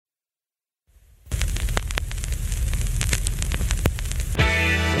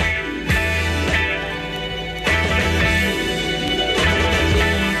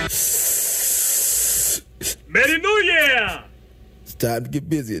time to get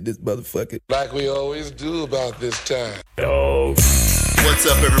busy at this motherfucker. Like we always do about this time. Oh. What's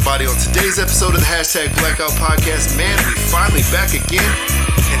up, everybody? On today's episode of the Hashtag Blackout Podcast, man, we finally back again.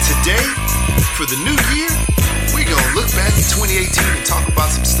 And today, for the new year, we're going to look back at 2018 and talk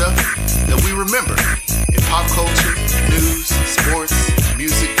about some stuff that we remember in pop culture, news, sports,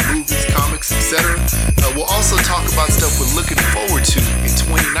 music, movies, comics, etc. We'll also talk about stuff we're looking forward to in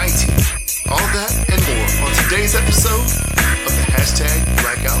 2019. All that and more on today's episode of the Hashtag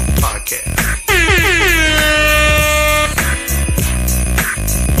Blackout Podcast.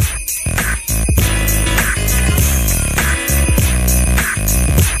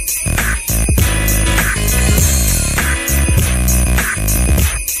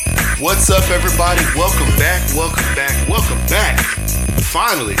 What's up, everybody? Welcome back.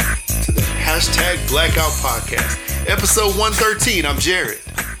 Finally, to the Hashtag Blackout Podcast. Episode 113. I'm Jared.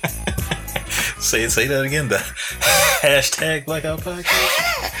 Say that again. The Hashtag Blackout Podcast.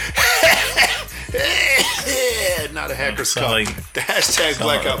 Not a hacker's call. The Hashtag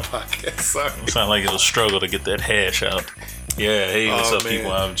Blackout Podcast. Sorry. It sounds like it was a struggle to get that hash out. Yeah. Hey, what's up,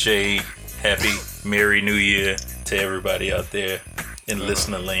 people? I'm Jay. Happy Merry New Year to everybody out there in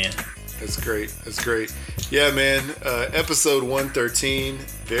listener land. That's great. Yeah, man. Episode 113.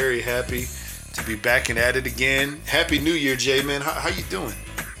 Very happy to be back and at it again. Happy New Year, Jay, man. How you doing?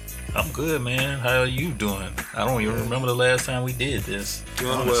 I'm good, man. How are you doing? I don't even remember the last time we did this.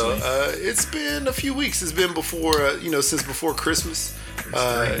 Doing honestly. Well. It's been a few weeks. It's been before, since before Christmas.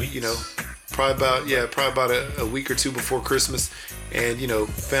 Probably about a week or two before Christmas, and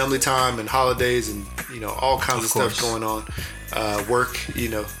family time and holidays and all kinds of stuff going on. Work,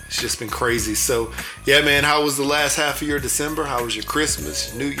 it's just been crazy. So yeah, man. How was the last half of your December? How was your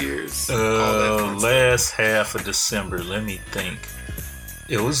Christmas, New Year's? All that fun last stuff? Half of December. Let me think.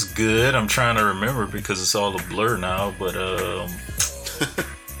 It was good. I'm trying to remember because it's all a blur now. But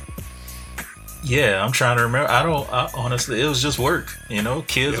yeah, I'm trying to remember. Honestly, it was just work.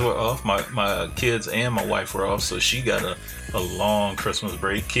 Kids were off. My kids and my wife were off, so she got a long Christmas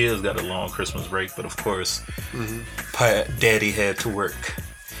break. Kids got a long Christmas break, but of course, Daddy had to work.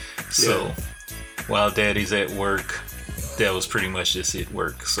 So while Daddy's at work, that was pretty much just it.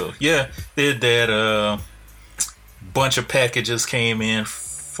 Work. So yeah, did that. Bunch of packages came in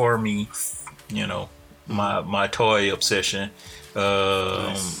for me. My toy obsession.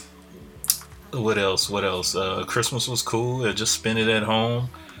 Nice. What else? Christmas was cool. I just spent it at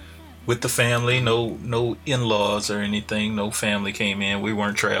home with the family. No in-laws or anything. No family came in. We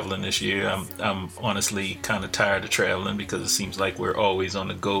weren't traveling this year. I'm honestly kind of tired of traveling because it seems like we're always on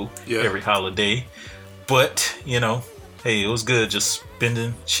the go every holiday. But hey, it was good. Just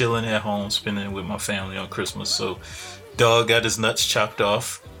chilling at home, spending it with my family on Christmas. So, dog got his nuts chopped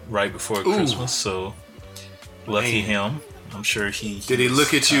off right before Christmas. So, lucky him. I'm sure he. Did he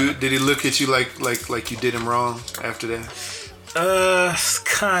look at you? Did he look at you like you did him wrong after that?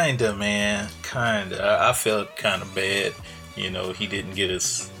 Kinda, man. Kinda. I felt kind of bad. He didn't get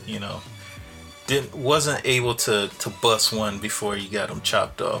his. Wasn't able to bust one before he got him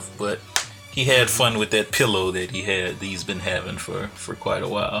chopped off, but he had fun with that pillow that he's been having for quite a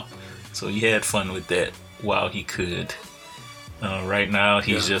while. So he had fun with that while he could. Right now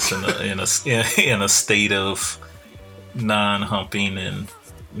he's just in a state of non-humping and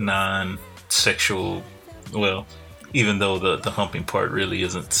non-sexual. Well, even though the humping part really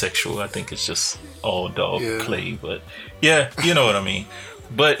isn't sexual, I think it's just all dog play. But yeah, you know what I mean.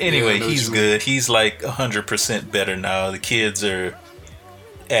 But anyway, he's good. He's like 100% better now. The kids are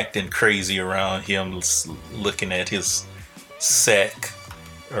acting crazy around him, looking at his sack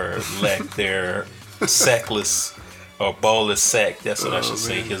or lack there, sackless or ballless sack. That's what I should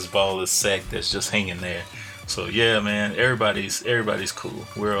say. His ballless sack that's just hanging there. So yeah, man, everybody's cool.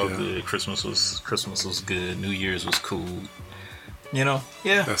 We're all good. Christmas was good. New Year's was cool. It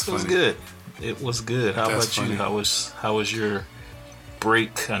was good. It was good. How about you? How was your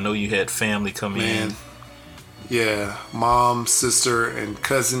break? I know you had family come in. Yeah, mom, sister, and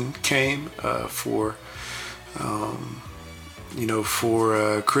cousin came for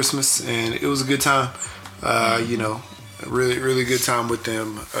Christmas, and it was a good time. Really, really good time with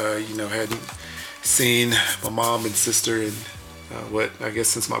them. Hadn't seen my mom and sister in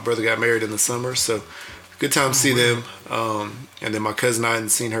since my brother got married in the summer, so good time to see them. And then my cousin, I hadn't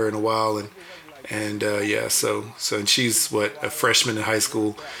seen her in a while, and she's a freshman in high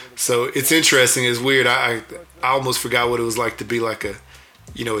school. So it's interesting. It's weird. I almost forgot what it was like to be like a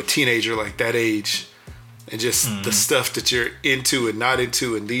teenager, like that age, and just the stuff that you're into and not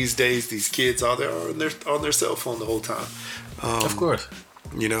into. And these days, these kids, they're on their cell phone the whole time. Of course.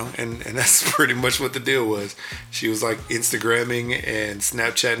 you know, and that's pretty much what the deal was. She was like Instagramming and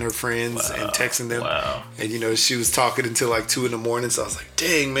Snapchatting her friends and texting them. And, you know, she was talking until like 2 a.m. So I was like,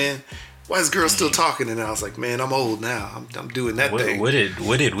 dang, man, why is girl still talking? And I was like, man, I'm old now. I'm doing that thing. What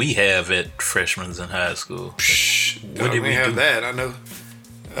did we have at freshmen in high school? What did we have do? That? I know.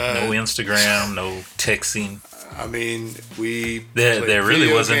 No Instagram, no texting. I mean, there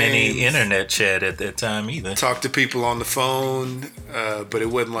really wasn't any internet chat at that time either. Talked to people on the phone, but it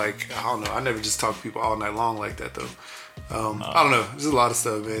wasn't like, I don't know. I never just talked to people all night long like that though. I don't know. There's a lot of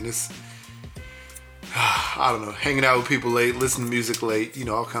stuff, man. It's I don't know, hanging out with people late, listening to music late, you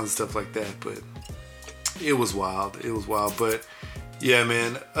know, all kinds of stuff like that. But it was wild. But yeah,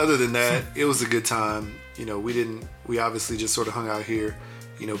 man. Other than that, it was a good time. You know, we obviously just sort of hung out here.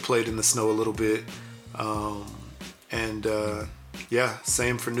 You know, played in the snow a little bit. Yeah,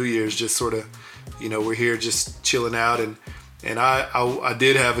 same for New Year's, just sort of, you know, we're here just chilling out, and I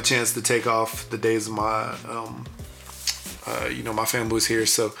did have a chance to take off the days of my, you know, my family was here,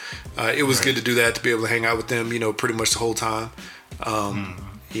 so it was good to do that, to be able to hang out with them, you know, pretty much the whole time.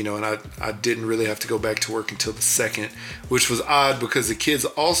 You know, and I didn't really have to go back to work until the 2nd, which was odd because the kids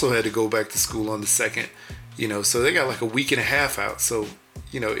also had to go back to school on the 2nd, you know, so they got like a week and a half out. So,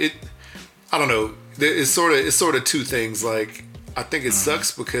 you know, I don't know. It's sort of two things. Like, I think it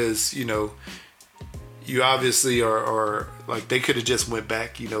sucks because, you know, you obviously are like, they could have just went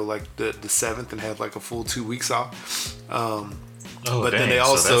back, you know, like the 7th and had like a full 2 weeks off. But then they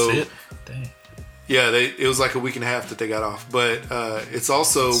also, so that's it? Dang. Yeah, it was like a week and a half that they got off. But it's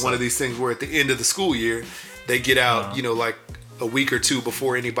also one of these things where at the end of the school year, they get out, you know, like a week or two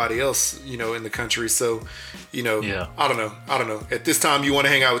before anybody else, you know, in the country. So, you know, I don't know. At this time, you want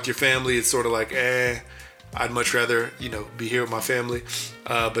to hang out with your family. It's sort of like, I'd much rather, you know, be here with my family.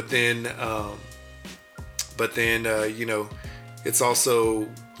 But then, you know, it's also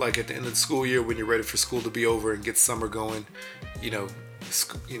like at the end of the school year when you're ready for school to be over and get summer going, you know, it's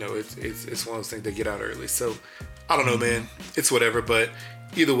one of those things that get out early. So I don't know, man. It's whatever. But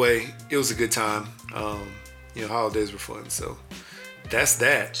either way, it was a good time. You know, holidays were fun. So that's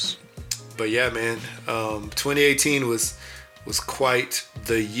that. But yeah, man, 2018 was quite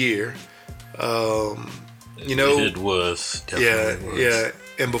the year. You know, it was. Definitely was. Yeah.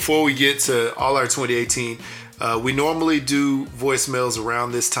 And before we get to all our 2018, we normally do voicemails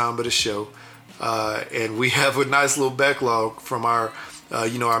around this time of the show. And we have a nice little backlog from our,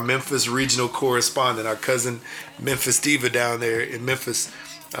 you know, our Memphis regional correspondent, our cousin Memphis Diva down there in Memphis.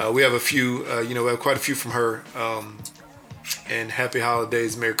 We have a few, you know, we have quite a few from her. And happy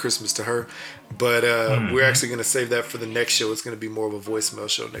holidays, Merry Christmas to her. But we're actually going to save that for the next show. It's going to be more of a voicemail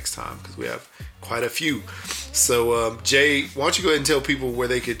show next time because we have quite a few. So, Jay, why don't you go ahead and tell people where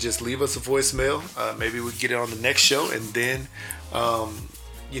they could just leave us a voicemail. Maybe we can get it on the next show. And then,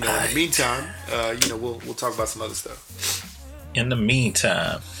 you know, in the meantime, you know, we'll talk about some other stuff. In the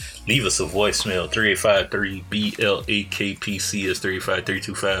meantime, leave us a voicemail, 3853-BLAKPC is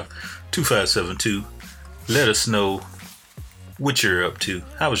 353-25-2572. Let us know what you're up to.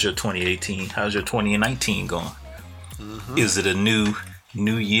 How was your 2018? How's your 2019 going? Is it a new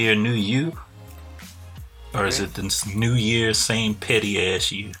year, new you? Or is it the new year, same petty ass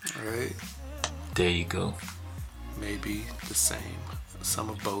you? All right. There you go. Maybe the same. Some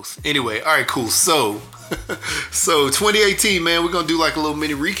of both. Anyway, all right, cool. So 2018, man, we're gonna do like a little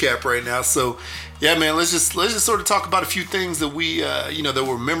mini recap right now. So, yeah, man, let's just sort of talk about a few things that we, you know, that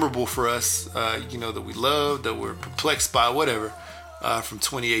were memorable for us, you know, that we loved, that we're perplexed by, whatever, from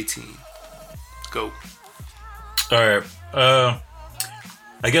 2018. Go. All right.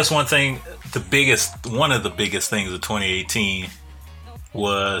 I guess one of the biggest things of 2018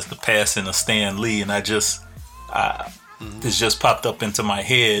 was the passing of Stan Lee, and this just popped up into my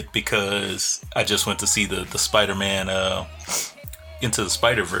head because I just went to see the Spider-Man Into the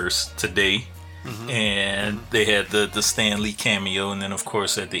Spider-Verse today, and they had the Stan Lee cameo, and then of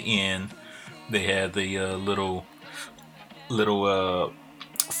course at the end they had the little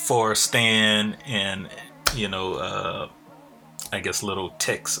for Stan, and you know, I guess little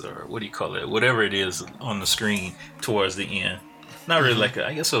text, or what do you call it, whatever it is on the screen towards the end. Not really like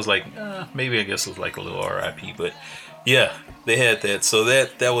I guess it was like maybe I guess it was like a little RIP, but yeah, they had that. So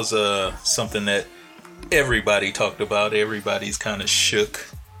that was something that everybody talked about. Everybody's kind of shook,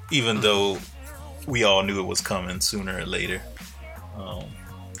 even though we all knew it was coming sooner or later.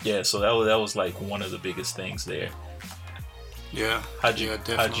 Yeah, so that was like one of the biggest things there. Yeah. How'd you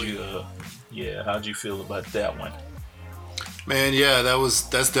feel about that one? Man, yeah,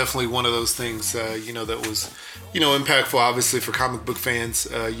 that's definitely one of those things, you know, that was, you know, impactful, obviously, for comic book fans,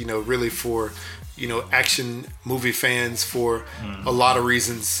 you know, really for action movie fans for a lot of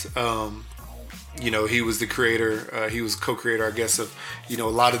reasons. He was the creator. He was co-creator, I guess, of a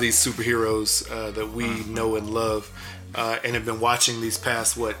lot of these superheroes that we know and love, and have been watching these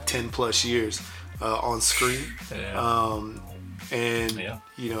past 10 plus years on screen. Yeah.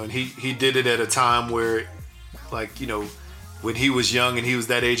 And he did it at a time where, when he was young and he was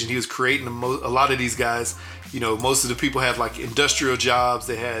that age and he was creating a lot of these guys. Most of the people had like industrial jobs.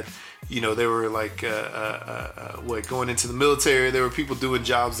 They had. They were like, going into the military. There were people doing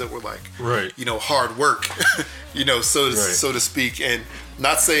jobs that were like, right. Hard work, so to speak. And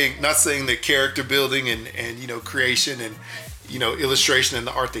not saying that character building and creation and, illustration and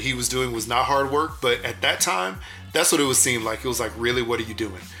the art that he was doing was not hard work. But at that time, that's what it would seem like. It was like, really, what are you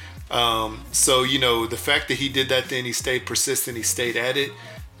doing? So, the fact that he did that, then he stayed persistent, he stayed at it,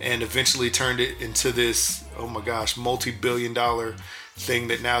 and eventually turned it into this, oh my gosh, multi-billion-dollar thing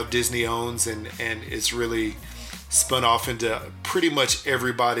that now Disney owns, and it's really spun off into pretty much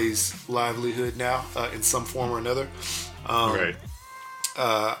everybody's livelihood now in some form or another. Right.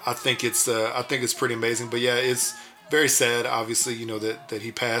 I think it's pretty amazing. But yeah, it's very sad, obviously, that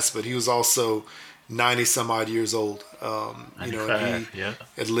he passed, but he was also 90 some odd years old. And he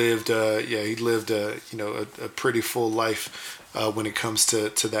had lived a pretty full life when it comes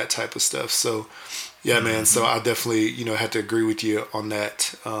to that type of stuff. So yeah, man. So I definitely, had to agree with you on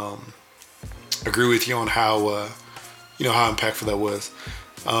that. Agree with you on how impactful that was.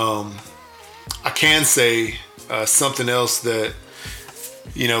 I can say something else that,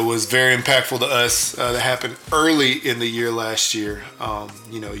 was very impactful to us that happened early in the year last year.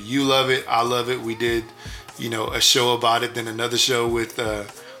 You love it. I love it. We did, a show about it, then another show with, I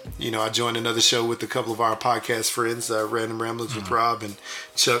joined another show with a couple of our podcast friends, Random Ramblings with Rob and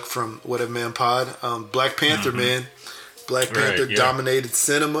Chuck from What If Man Pod. Black Panther, man. Black Panther dominated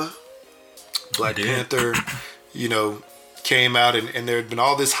cinema. Black Panther, came out and there had been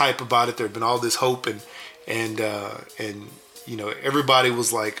all this hype about it. There had been all this hope and everybody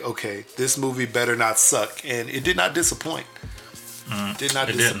was like, okay, this movie better not suck. And it did not disappoint. Did not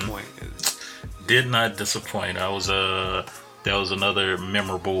disappoint. That was another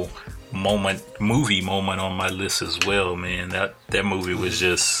memorable movie moment on my list as well, man. That movie was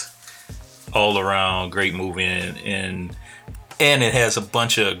just all around great movie, and it has a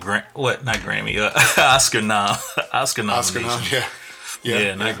bunch of Oscar nominations.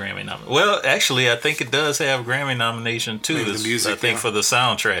 Not Grammy nomination. Well, actually, I think it does have Grammy nomination too. The music, for the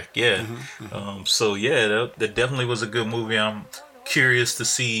soundtrack. Yeah. So yeah, that definitely was a good movie. I'm curious to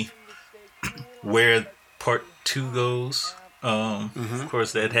see where part 2 goes. Of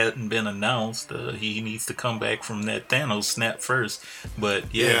course, that hadn't been announced. He needs to come back from that Thanos snap first. But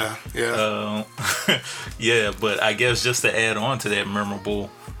but I guess just to add on to that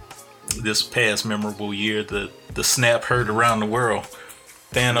this past memorable year, the snap heard around the world.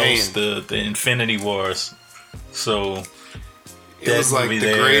 Thanos, the Infinity Wars. So it was like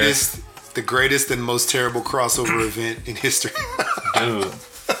the greatest and most terrible crossover event in history. Dude,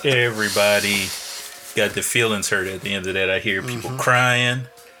 everybody got the feelings hurt at the end of that. I hear people crying.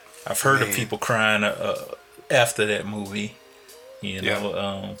 I've heard of people crying after that movie.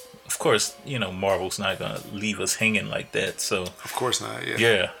 Of course, Marvel's not gonna leave us hanging like that. So of course not.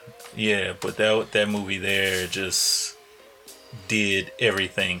 Yeah. But that movie there just did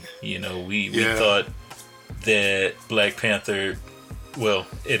everything. We thought that Black Panther. Well,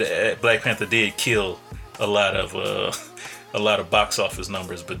 Black Panther did kill a lot of box office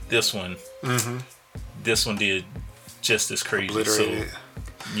numbers, but this one. This one did just as crazy. Obliterated. So,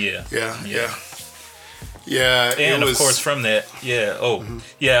 yeah. And of course, from that, I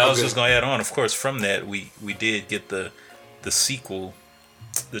was just gonna add on. Of course, from that, we did get the sequel,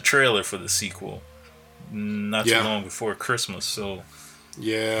 the trailer for the sequel, not too long before Christmas. So,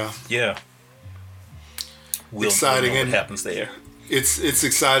 we'll exciting. Know what happens there. It's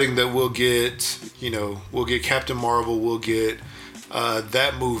exciting that we'll get Captain Marvel. We'll get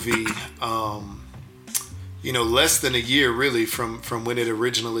that movie. Less than a year really from when it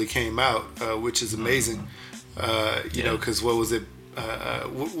originally came out, which is amazing. Because what was it?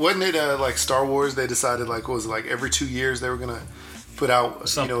 Wasn't it like Star Wars? They decided every 2 years they were gonna put out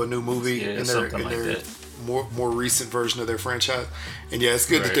a new movie in their more recent version of their franchise. And it's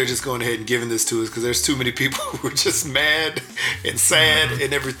good that they're just going ahead and giving this to us because there's too many people who are just mad and sad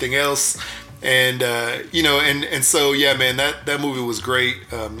and everything else. And so man, that movie was great.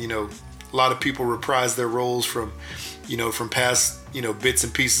 A lot of people reprised their roles from past, bits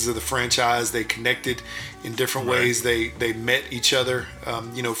and pieces of the franchise. They connected in different ways. They met each other,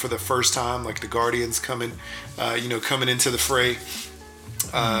 for the first time, like the Guardians coming into the fray.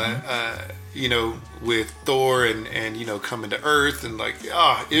 you know, with Thor and you know, coming to Earth, and like,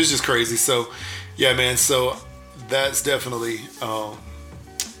 it was just crazy. So yeah, man, so that's definitely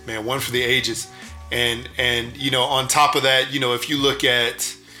man, one for the ages. And you know, on top of that, you know, if you look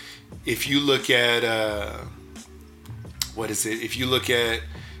at what is it? If you look at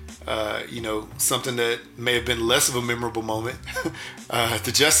you know, something that may have been less of a memorable moment,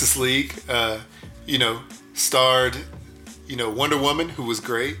 the Justice League, you know, starred, you know, Wonder Woman, who was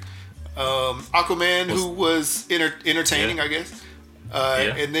great, Aquaman, who was entertaining, I guess,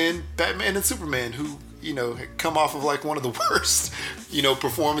 and then Batman and Superman, who, you know, had come off of like one of the worst, you know,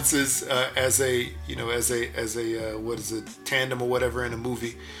 performances as a what is it, tandem or whatever in a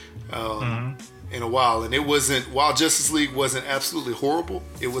movie in a while. And it wasn't, while Justice League wasn't absolutely horrible,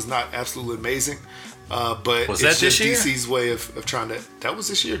 it was not absolutely amazing. But was it's that just this year? DC's way of trying to. That was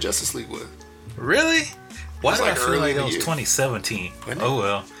this year. Justice League was. Really? Why did like I feel early like in that the was year. 2017? Wasn't it? Oh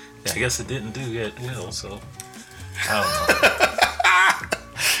well. Yeah, I guess it didn't do that well. So I don't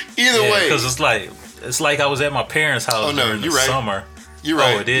know. Either way, because it's like I was at my parents' house during the summer. You're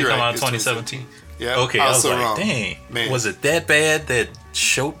right. Oh, it did You're come right. out in It's 2017. Yeah. Okay, I was so like, wrong. dang, Man. was it that bad that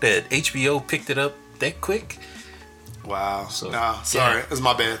HBO picked it up that quick? Wow. So, nah, sorry. yeah. It was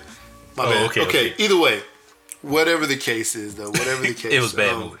my bad. My Oh, bad. okay. Either way, whatever the case is, though, whatever the case, It was a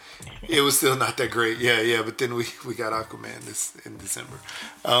bad movie. It was still not that great. Yeah. But then we got Aquaman in December.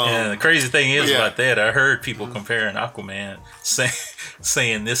 And the crazy thing is yeah. about that, I heard people comparing Aquaman,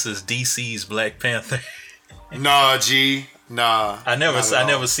 saying this is DC's Black Panther. Nah, G. Nah. I never not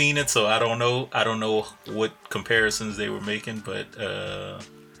at all. seen it, so I don't know what comparisons they were making, but I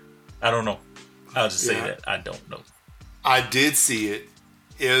don't know. I'll just say that I don't know. I did see it.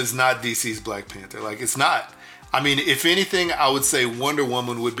 It was not DC's Black Panther. Like, it's not. I mean, if anything, I would say Wonder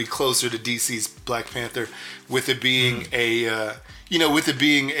Woman would be closer to DC's Black Panther, with it being a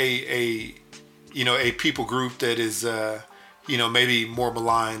people group that is you know, maybe more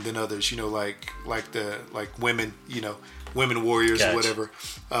maligned than others. You know, like women. You know, women warriors Gotcha. or whatever.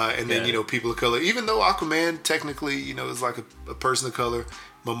 And then, you know, people of color. Even though Aquaman technically, you know, is like a person of color.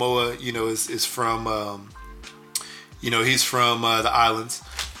 Momoa, you know, is from you know, he's from the islands,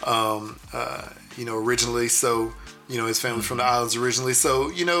 you know, originally. So, you know, his family's from the islands originally.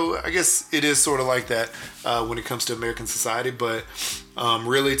 So, you know, I guess it is sort of like that when it comes to American society. But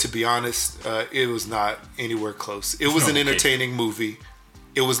really, to be honest, it was not anywhere close. It was an entertaining movie.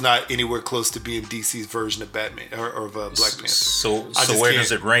 It was not anywhere close to being DC's version of Batman or of Black Panther. So where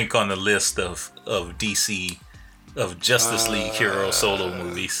does it rank on the list of DC, of Justice League hero solo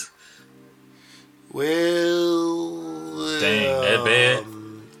movies? Well, dang, that bad.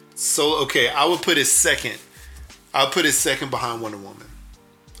 So okay, I would put it second. I'll put it second behind Wonder Woman.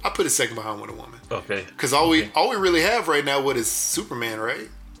 Okay. Because all we really have right now, what is Superman, right?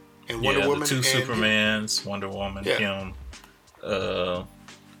 And Wonder Woman. The two Supermans, Wonder Woman, him.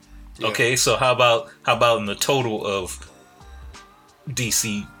 Okay, so how about in the total of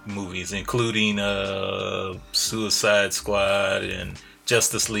DC movies, including Suicide Squad and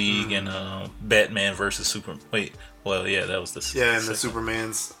Justice League and Batman versus Superman? Wait, well, yeah, that was the and the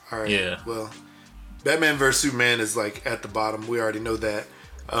Supermans. All right. Yeah. Well, Batman versus Superman is like at the bottom. We already know that.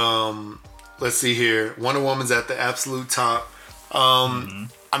 Let's see here. Wonder Woman's at the absolute top. I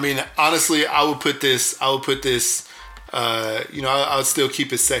mean, honestly, I would put this. You know, I would still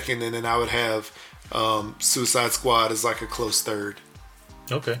keep it second, and then I would have Suicide Squad as like a close third.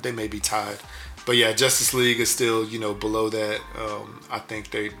 Okay. They may be tied. But yeah, Justice League is still, you know, below that. I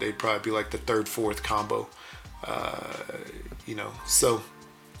think they'd probably be like the third, fourth combo. You know, so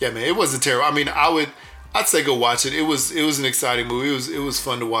yeah, man, it wasn't terrible. I mean, I'd say go watch it. It was an exciting movie. It was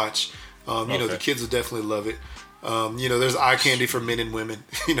fun to watch. You know, the kids would definitely love it. You know, there's eye candy for men and women.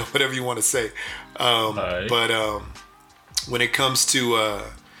 You know, whatever you want to say. Right. But when it comes to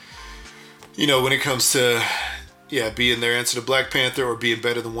being their answer to Black Panther or being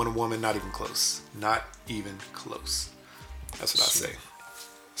better than Wonder Woman, not even close. Not even close. That's what I say.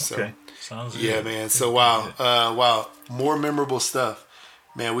 So, okay. Sounds good. Yeah, man. So wow, more memorable stuff,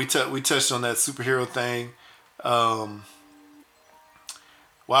 man. We touched on that superhero thing.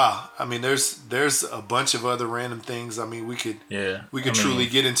 Wow, I mean, there's a bunch of other random things. I mean, we could truly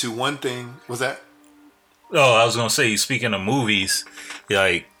get into one thing. Was that? Oh, I was gonna say, speaking of movies,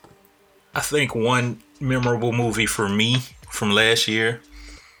 like I think one memorable movie for me from last year,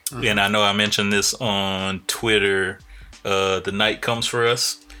 and I know I mentioned this on Twitter, The Night Comes For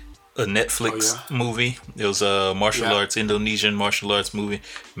Us, a Netflix movie. It was a Indonesian martial arts movie.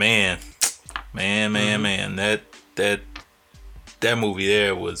 Man, that movie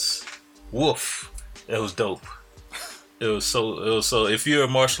there was woof. That was dope. It was so. If you're a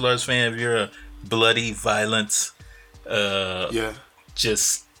martial arts fan, if you're a bloody violence,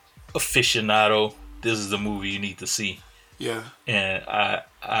 just aficionado, this is the movie you need to see. Yeah. And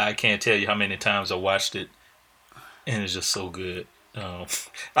I can't tell you how many times I watched it, and it's just so good. I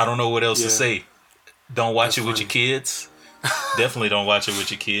don't know what else to say. Don't watch it with your kids. Definitely don't watch it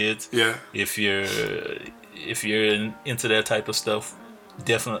with your kids. Yeah. If you're into that type of stuff,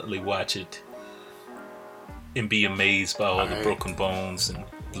 definitely watch it and be amazed by all the broken bones and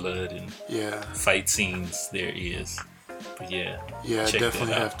blood and fight scenes there is. But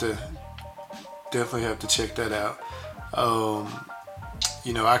definitely have to check that out.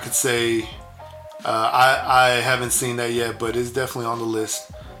 I could say I haven't seen that yet, but it's definitely on the list.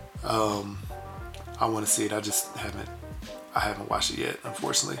 I want to see it. I haven't watched it yet,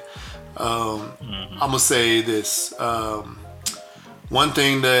 unfortunately. I'm gonna say this. One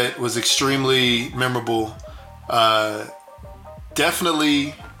thing that was extremely memorable,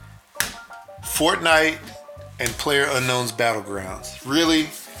 definitely Fortnite and PlayerUnknown's Battlegrounds. Really,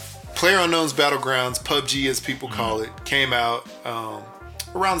 PlayerUnknown's Battlegrounds, PUBG as people call it, came out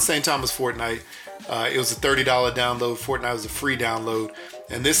around the same time as Fortnite. It was a $30 download. Fortnite was a free download.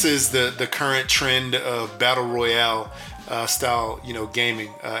 And this is the current trend of Battle Royale style,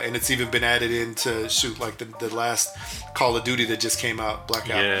 gaming. And it's even been added into like the last Call of Duty that just came out,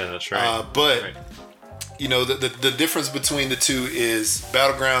 Blackout. Yeah, that's right. The difference between the two is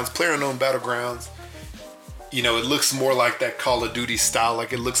Battlegrounds, PlayerUnknown Battlegrounds, it looks more like that Call of Duty style.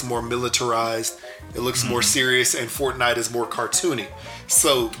 Like, it looks more militarized. It looks more serious. And Fortnite is more cartoony.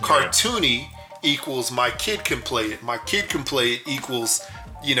 So cartoony equals my kid can play it. My kid can play it equals,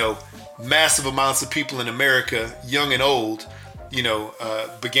 massive amounts of people in America, young and old,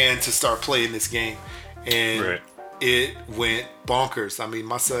 began to start playing this game. And it went bonkers. I mean,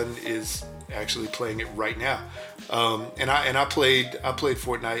 my son is actually playing it right now. And I played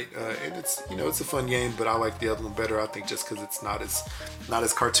Fortnite, and it's it's a fun game, but I like the other one better. I think just because it's not as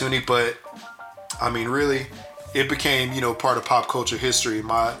cartoony. But I mean, really, it became part of pop culture history.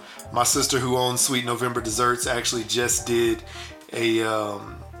 My sister, who owns Sweet November Desserts, actually just did a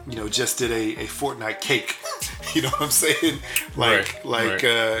Fortnite cake. You know what I'm saying?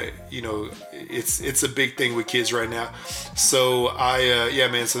 It's a big thing with kids right now. So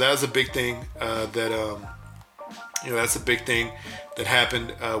so that was a big thing that's a big thing that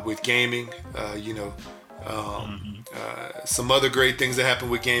happened with gaming. Some other great things that happened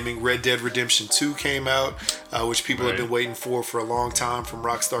with gaming. Red Dead Redemption 2 came out, which people have been waiting for a long time from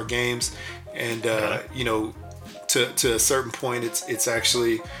Rockstar Games. And to a certain point, it's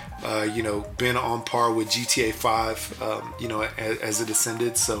actually been on par with GTA 5 as it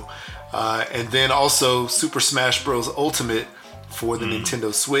ascended. So and then also Super Smash Bros. Ultimate for the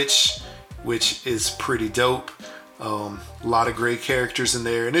Nintendo Switch, which is pretty dope. A lot of great characters in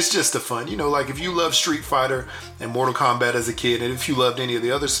there, and it's just a fun, like if you love Street Fighter and Mortal Kombat as a kid, and if you loved any of the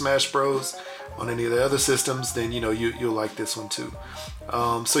other Smash Bros on any of the other systems, then you'll like this one too.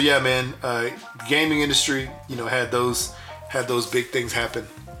 The gaming industry, had those big things happen,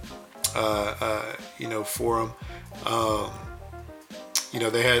 for them.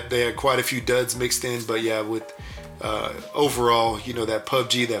 They had quite a few duds mixed in, but with overall, that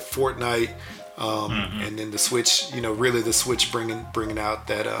PUBG, that Fortnite. And then the Switch, really the Switch bringing out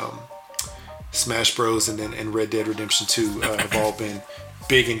that Smash Bros. And Red Dead Redemption 2 have all been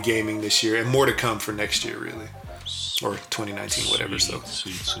big in gaming this year, and more to come for next year, really, or 2019, whatever.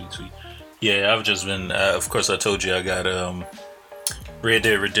 Sweet. Yeah, I've just been. Of course, I told you I got Red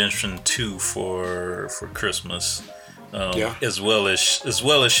Dead Redemption 2 for Christmas. As well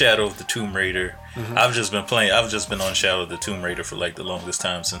as Shadow of the Tomb Raider. I've just been on Shadow of the Tomb Raider for like the longest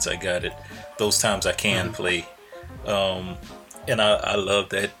time since I got it. Those times I can play, and I love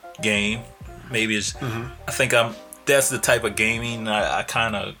that game. Maybe it's I think that's the type of gaming I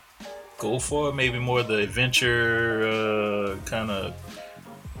kind of go for. Maybe more the adventure kind of.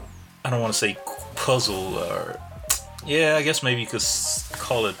 I don't want to say puzzle or I guess maybe you could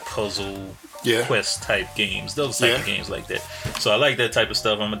call it puzzle. Quest type games, those type of games like that. So I like that type of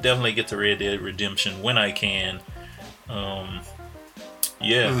stuff. I'm gonna definitely get to Red Dead Redemption when I can.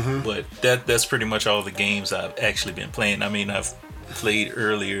 But that's pretty much all the games I've actually been playing. I mean, I've played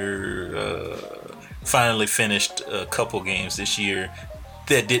earlier. Finally finished a couple games this year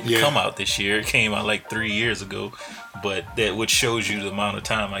that didn't come out this year. It came out like 3 years ago, but that which shows you the amount of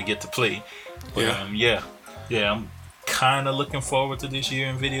time I get to play. But, I'm kind of looking forward to this year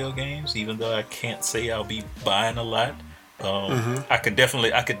in video games, even though I can't say I'll be buying a lot. I could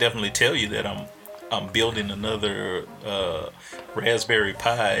definitely tell you that I'm building another Raspberry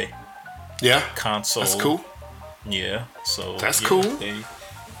Pi console. That's cool. Yeah, so that's cool.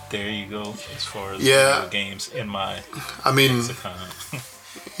 There you go. As far as video games in my lexicon.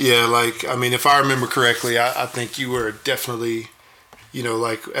 Yeah, like if I remember correctly, I think you were definitely,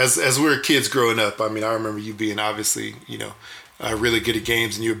 like as we were kids growing up. I remember you being obviously, really good at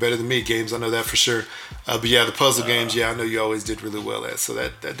games, and you were better than me at games. I know that for sure. But yeah, the puzzle games, I know you always did really well at. So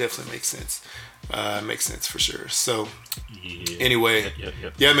that definitely makes sense. Makes sense for sure. So anyway,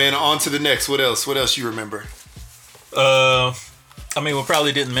 yeah, man. On to the next. What else? What else you remember? We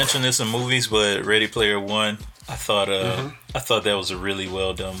probably didn't mention this in movies, but Ready Player One. I thought that was a really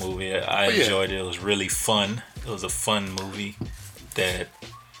well done movie. I enjoyed it. It was really fun. It was a fun movie that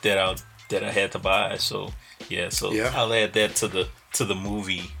I had to buy. So I'll add that to the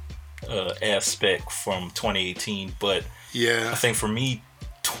movie aspect from 2018. But I think for me,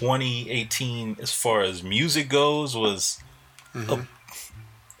 2018, as far as music goes, was a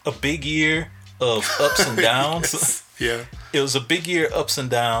big year of ups and downs. Yes. Yeah, it was a big year, ups and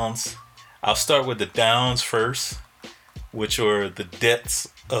downs. I'll start with the downs first, which were the deaths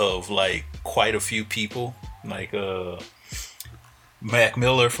of like quite a few people, like Mac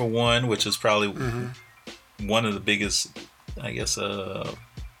Miller for one, which is probably one of the biggest, I guess,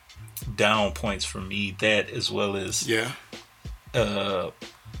 down points for me. That as well as I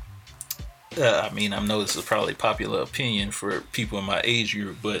know this is probably popular opinion for people in my age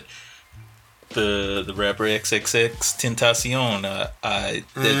group, but the rapper XXX Tentacion, that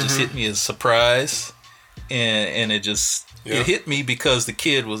just hit me as a surprise, and it just it hit me because the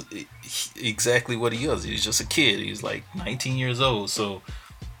kid was exactly what he was. He was just a kid. He was like 19 years old, so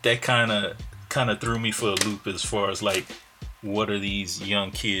that kind of threw me for a loop as far as like, what are these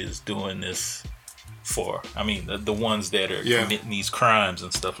young kids doing this for? The ones that are committing these crimes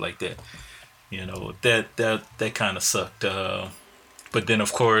and stuff like that. That kind of sucked. But then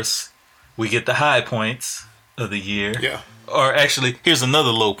of course, we get the high points of the year. Yeah. Or actually, here's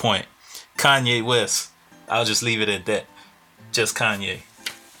another low point. Kanye West. I'll just leave it at that. Just Kanye.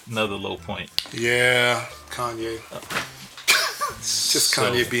 Another low point. Yeah, Kanye. Just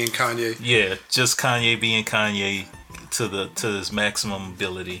Kanye being Kanye. Yeah, just Kanye being Kanye to his maximum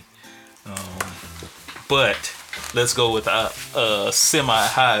ability. But let's go with a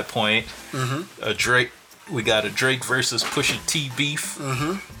semi-high point. A Drake. We got a Drake versus Pusha T beef.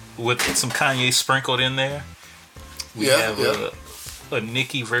 With some Kanye sprinkled in there. We have a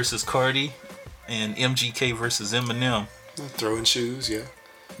Nicki versus Cardi and MGK versus Eminem. Throwing shoes, yeah.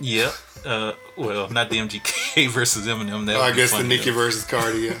 Yep. Well, not the MGK versus Eminem. That I guess the Nicki versus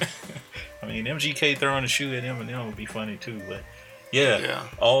Cardi, yeah. MGK throwing a shoe at Eminem would be funny too. But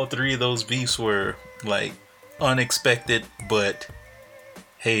all three of those beefs were like unexpected, but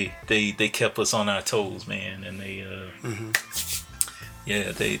hey, they kept us on our toes, man, and they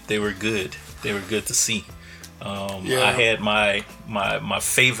they were good. They were good to see. I had my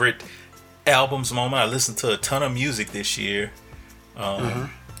favorite albums moment. I listened to a ton of music this year.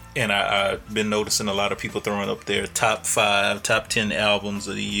 And I've been noticing a lot of people throwing up their top 5, top 10 albums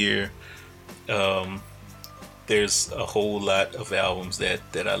of the year. There's a whole lot of albums that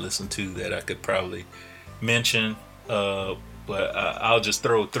I listen to that I could probably mention. But I'll just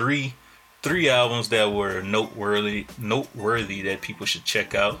throw three albums that were noteworthy that people should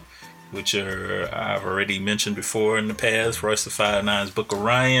check out, which are I've already mentioned before in the past: Royce the 5'9's Book of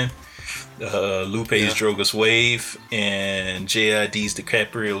Ryan, Lupe's Drogas Wave, and JID's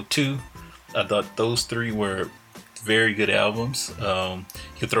DiCaprio 2. I thought those three were very good albums. You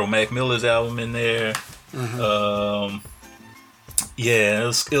could throw Mac Miller's album in there.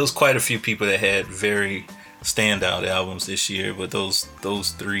 It was quite a few people that had very standout albums this year, but those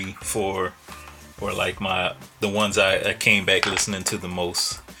 3-4 were like the ones I came back listening to the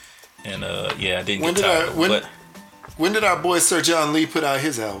most. And I didn't get tired. When did our boy Sir John Lee put out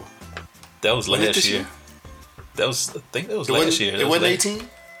his album? That was last year. I think that was last year. It wasn't 18?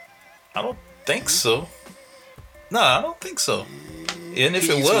 I don't think so. No, I don't think so. And if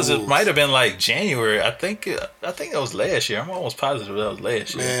it was, it might have been like January. I think that was last year. I'm almost positive that was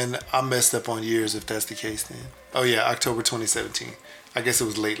last year. Man, I messed up on years if that's the case then. Oh yeah, October 2017. I guess it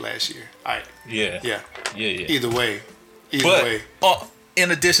was late last year. All right. Yeah. Either way.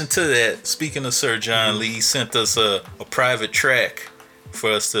 In addition to that, speaking of Sir John Lee, sent us a private track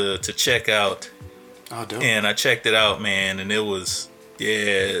for us to check out. Oh, dope. And I checked it out, man, and it was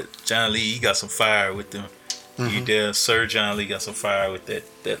John Lee, he got some fire with them. Sir John Lee got some fire with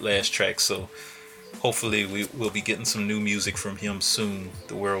that last track. So hopefully we'll be getting some new music from him soon.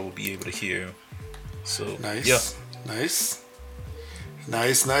 The world will be able to hear him. So nice. Yeah, man.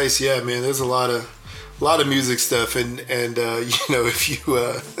 There's a lot of music stuff, and if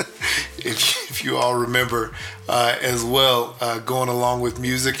if you all remember as well, going along with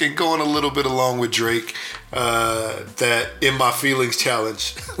music and going a little bit along with Drake, that In My Feelings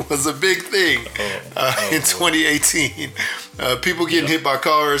challenge was a big thing in 2018. People getting hit by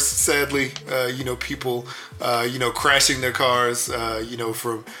cars, sadly, people, crashing their cars,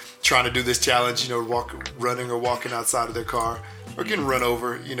 from trying to do this challenge, running or walking outside of their car or getting run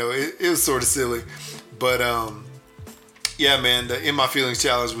over. It was sort of silly. But, yeah, man, the In My Feelings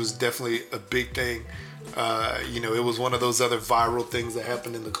challenge was definitely a big thing. It was one of those other viral things that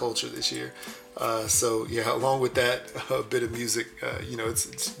happened in the culture this year. So, yeah, along with that, a bit of music,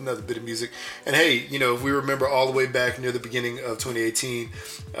 it's another bit of music. And, hey, if we remember all the way back near the beginning of 2018,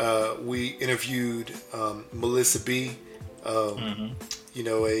 we interviewed Melissa B., a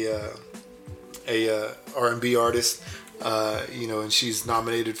R&B artist. And she's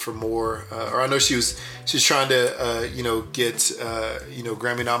nominated for more, or I know she's trying to, get,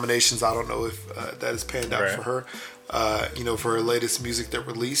 Grammy nominations. I don't know if that has panned out for her, for her latest music that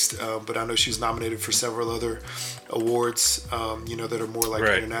released. But I know she's nominated for several other awards, that are more like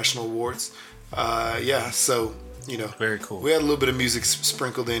international awards. So, very cool. We had a little bit of music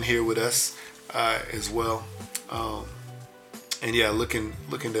sprinkled in here with us, as well. And yeah, looking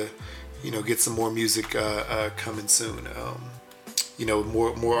to, get some more music coming soon.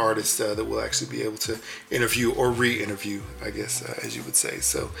 More artists that we'll actually be able to interview or re-interview, I guess, as you would say.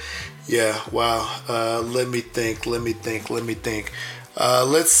 So, yeah, wow. Let me think.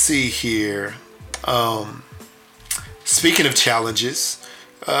 Let's see here. Speaking of challenges,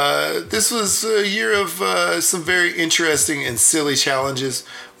 this was a year of some very interesting and silly challenges,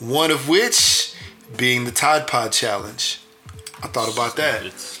 one of which being the Tide Pod Challenge. I thought about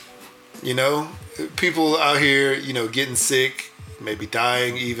that. People out here, getting sick, maybe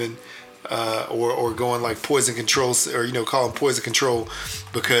dying even, or going like poison control, or, calling poison control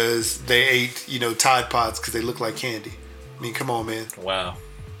because they ate, Tide Pods because they look like candy. I mean, come on, man. Wow.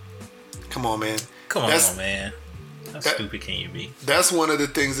 Come on, man. Man. How stupid can you be? That's one of the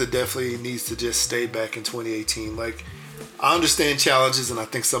things that definitely needs to just stay back in 2018. Like, I understand challenges, and I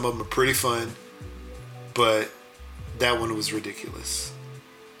think some of them are pretty fun, but that one was ridiculous.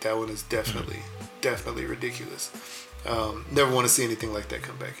 That one is definitely ridiculous. Never want to see anything like that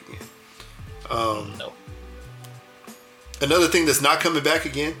come back again. No. Another thing that's not coming back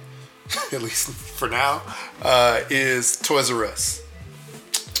again, at least for now, is Toys R Us.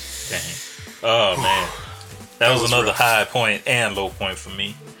 Dang. Oh, man. That was another rough high point and low point for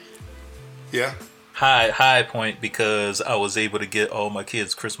me. Yeah. High point because I was able to get all my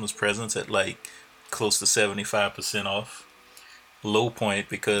kids' Christmas presents at like close to 75% off. Low point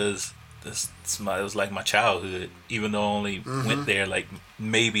because it was like my childhood, even though I only went there like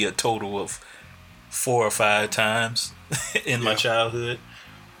maybe a total of 4 or 5 times in my childhood.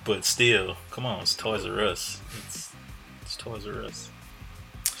 But still, come on, it's Toys R Us. It's Toys R Us.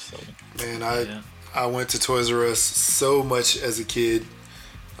 So, man, I went to Toys R Us so much as a kid,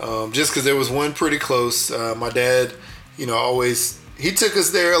 just because there was one pretty close. My dad, always. He took us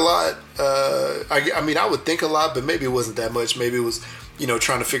there a lot. I would think a lot, but maybe it wasn't that much. Maybe it was,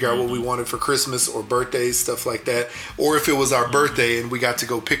 trying to figure out what we wanted for Christmas or birthdays, stuff like that. Or if it was our birthday and we got to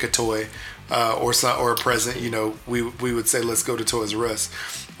go pick a toy or a present, we would say, let's go to Toys R Us.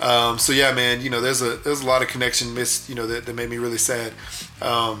 So yeah, man, there's a lot of connection missed, that made me really sad.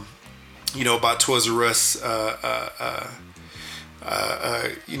 About Toys R Us,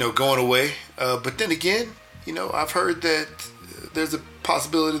 going away. But then again, I've heard that there's a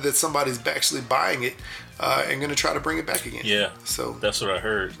possibility that somebody's actually buying it and going to try to bring it back again. Yeah. So that's what I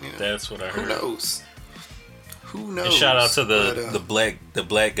heard. That's what I heard. Who knows? And shout out to the black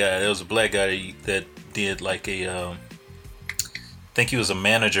guy. There was a black guy that did like I think he was a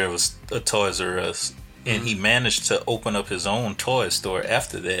manager of a Toys R Us, and he managed to open up his own toy store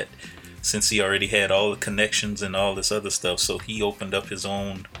after that, since he already had all the connections and all this other stuff. So he opened up his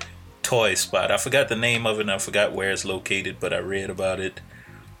own toy spot. I forgot the name of it and I forgot where it's located, but I read about it.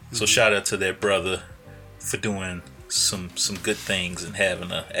 So shout out to that brother for doing some good things and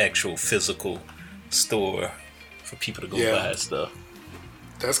having an actual physical store for people to go buy stuff.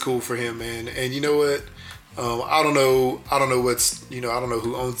 That's cool for him, man. And you know what? I don't know what's, I don't know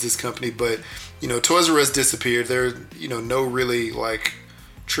who owns this company, but Toys R Us disappeared. There, no really like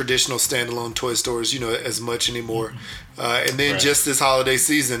traditional standalone toy stores, as much anymore. And then just this holiday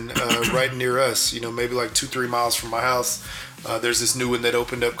season, right near us, maybe like 2-3 miles from my house, there's this new one that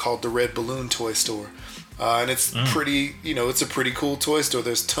opened up called the Red Balloon Toy Store. And it's pretty, it's a pretty cool toy store.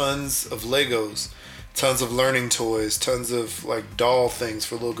 There's tons of Legos, tons of learning toys, tons of like doll things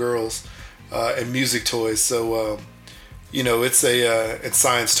for little girls, and music toys. So, it's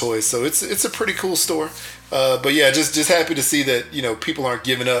Science Toys, so it's a pretty cool store. But yeah, just happy to see that people aren't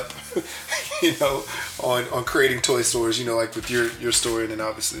giving up, on creating toy stores. Like with your store, and then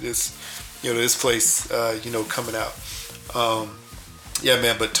obviously this place, coming out. Yeah,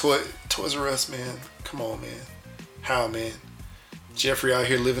 man. But Toys R Us, man. Come on, man. How, man? Jeffrey out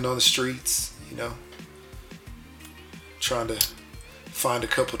here living on the streets, trying to find a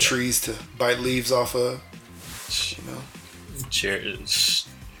couple trees to bite leaves off of,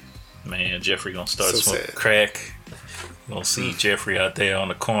 Man, Jeffrey gonna start So smoking sad. crack. Gonna see Jeffrey out there on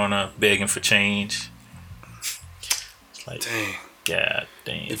the corner begging for change. It's like, Dang. God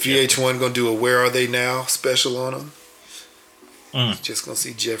damn. If VH1 gonna do a "Where Are They Now" special on them, just gonna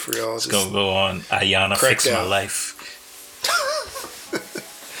see Jeffrey all just Gonna go on Ayana cracked Fix My out. Life.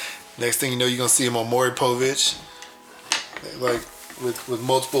 Next thing you know, you're gonna see him on Maury Povich, like with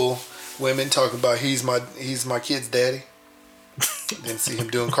multiple women talking about he's my kid's daddy. Then see him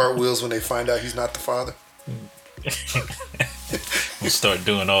doing cartwheels when they find out he's not the father. We'll start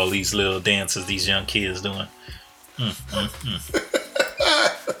doing all these little dances these young kids doing.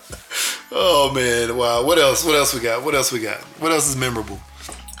 Oh man, wow! What else we got? What else is memorable?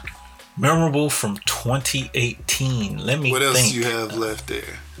 Memorable from 2018. Let me What else think. do you have left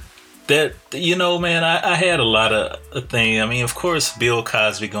there? That, man, I had a lot of things. I mean, of course, Bill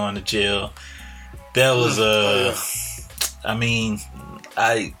Cosby going to jail. That was I mean,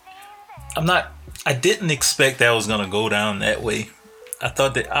 I didn't expect that was gonna go down that way. I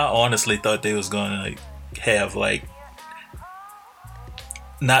honestly thought they was gonna have like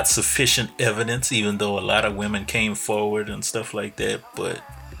not sufficient evidence, even though a lot of women came forward and stuff like that. But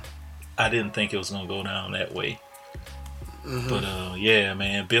I didn't think it was gonna go down that way. But yeah,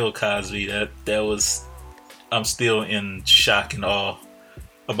 man, Bill Cosby, that was, I'm still in shock and awe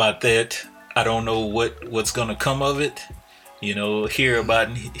about that. I don't know what's gonna come of it.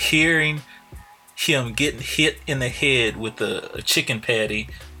 Hearing him getting hit in the head with a chicken patty,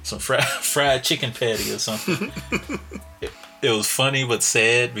 some fried chicken patty or something. It was funny but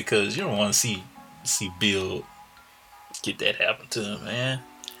sad because you don't want to see Bill get that happen to him, man.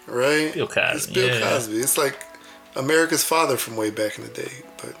 Right? Bill Cosby. It's Bill Cosby. It's like America's father from way back in the day,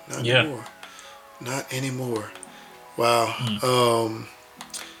 but not anymore. Not anymore. Wow.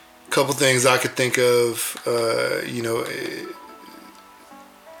 Couple things I could think of.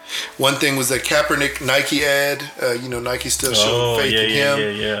 One thing was that Kaepernick Nike ad. Nike still showed faith in him.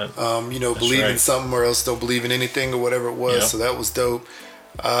 Yeah. Believe in right. something or else don't believe in anything or whatever it was. Yep. So that was dope.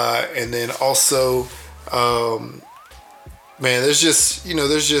 And then also, man, there's just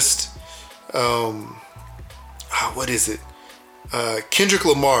what is it? Kendrick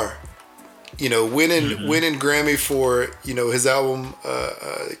Lamar, winning Grammy for, his album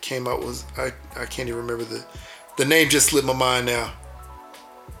that came out was, I can't even remember the name, just slipped my mind now.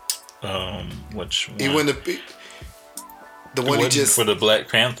 Which one? He won the one he just for the Black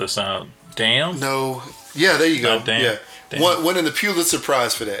Panther sound. Damn. No, yeah, there you go. Damn. Yeah, Damn. winning the Pulitzer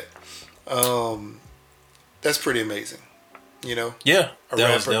Prize for that. That's pretty amazing. Yeah, that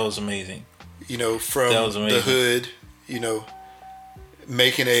rapper. was amazing. From That was amazing. the hood,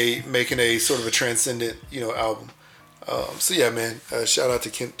 making a sort of a transcendent, album. So yeah, man, shout out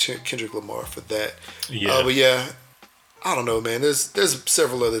to Kendrick Lamar for that. Yeah. But yeah, I don't know, man. There's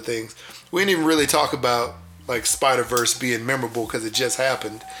several other things. We didn't even really talk about like Spider-Verse being memorable because it just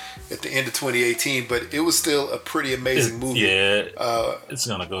happened at the end of 2018, but it was still a pretty amazing movie. Yeah, it's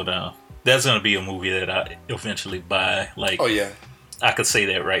gonna go down. That's gonna be a movie that I eventually buy. Like, Oh yeah. I could say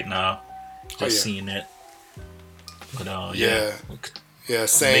that right now. Just Oh, yeah. seeing it. But Yeah. Yeah,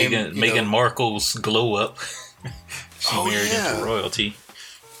 same. Meghan Markle's glow up. She married yeah. into royalty.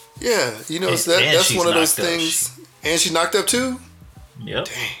 Yeah, And that's she's one of those knocked up. things. And she knocked up too? Yep.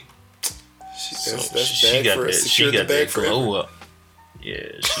 Dang. That's She bad got for that. us. She Secured the got bag that forever. glow up.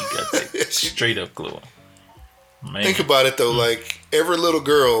 Yeah, she got that straight up glow up. Man. Think about it though, like every little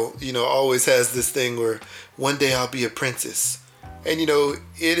girl, always has this thing where one day I'll be a princess. And it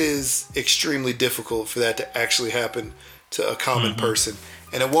is extremely difficult for that to actually happen to a common person.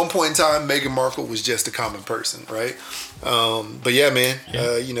 And at one point in time, Meghan Markle was just a common person, right? But yeah, man,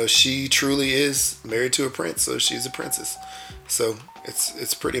 she truly is married to a prince, so she's a princess. So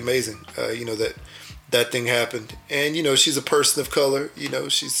it's pretty amazing, that thing happened. And she's a person of color.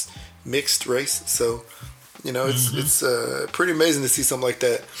 she's mixed race, so it's pretty amazing to see something like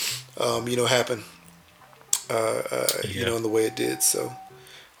that, happen. In the way it did. So,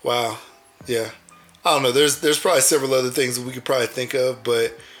 wow, yeah. I don't know. There's probably several other things that we could probably think of,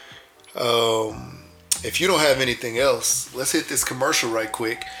 but if you don't have anything else, let's hit this commercial right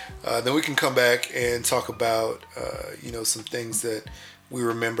quick. Then we can come back and talk about, some things that we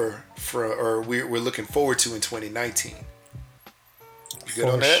remember we're looking forward to in 2019. You good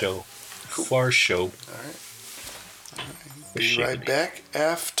on that? Cool. For show. All right. Be right back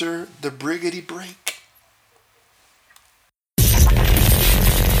after the Briggity break.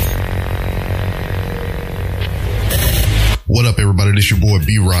 What up, everybody? This your boy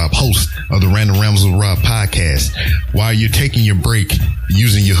B-Rob, host of the Random Rambles with Rob podcast. While you're taking your break,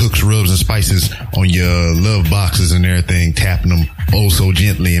 using your hooks, rubs, and spices on your love boxes and everything, tapping them oh so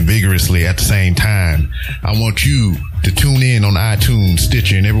gently and vigorously at the same time, I want you to tune in on iTunes,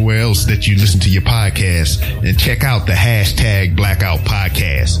 Stitcher, and everywhere else that you listen to your podcast and check out the hashtag Blackout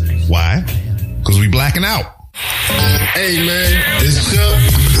Podcast. Why? Because we blacking out. Hey man, it's Chuck.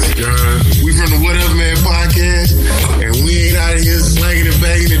 We from the What Up Man podcast, and we ain't out here slanging and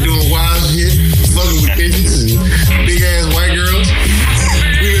banging and doing wild shit, fucking with bitches and big ass white girls.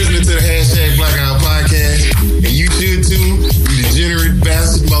 We listening to the hashtag Blackout Podcast, and you should too, you degenerate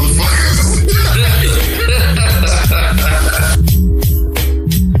bastard motherfuckers.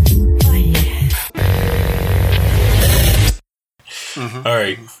 All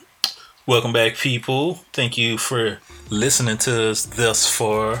right. Welcome back, people. Thank you for listening to us thus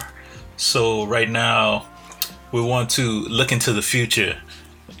far. So right now, we want to look into the future.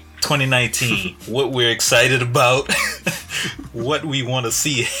 2019, what we're excited about, what we want to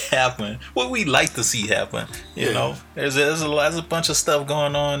see happen, what we like to see happen. You know, there's a bunch of stuff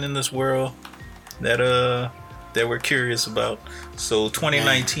going on in this world that we're curious about. So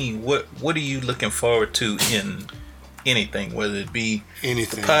 2019, what are you looking forward to in anything, whether it be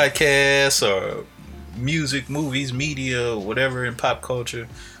anything, podcasts or music, movies, media, whatever in pop culture?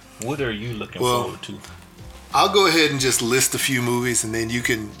 What are you looking forward to? I'll go ahead and just list a few movies, and then you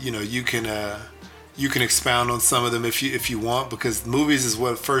can expound on some of them if you want, because movies is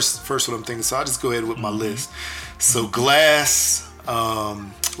what first what I'm thinking. So I'll just go ahead with my list. So Glass,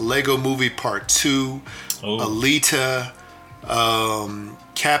 Lego Movie Part 2, Alita,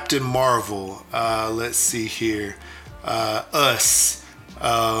 Captain Marvel. Let's see here. Us.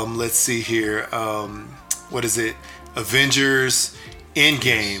 Let's see here. What is it? Avengers,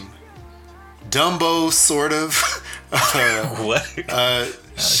 Endgame, Dumbo, sort of. What?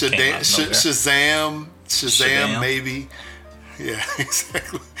 Shazam, maybe. Yeah,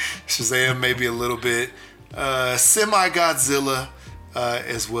 exactly. Shazam, maybe a little bit. Semi-Godzilla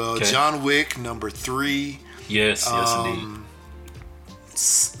as well. Okay. John Wick, number 3. Yes, indeed.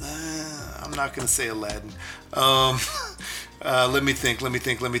 I'm not going to say Aladdin. Let me think.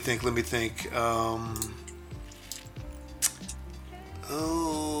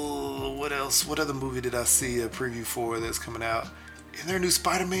 What else? What other movie did I see a preview for that's coming out? Is there a new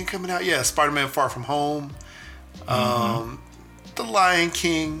Spider-Man coming out? Yeah, Spider-Man Far From Home. The Lion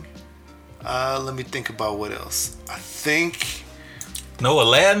King. Let me think about what else. I think... No,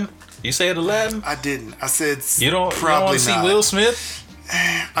 Aladdin? You said Aladdin? I didn't. I said you don't want to see Will Smith?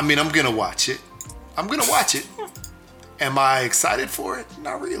 I mean, I'm going to watch it. Am I excited for it?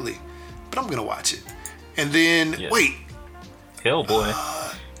 Not really. But I'm going to watch it. And then, wait. Hellboy.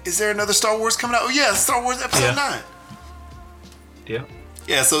 Is there another Star Wars coming out? Oh, yeah, Star Wars Episode 9. Yeah.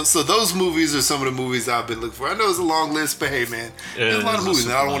 Yeah, so those movies are some of the movies I've been looking for. I know it's a long list, but hey, man, there's a lot of movies,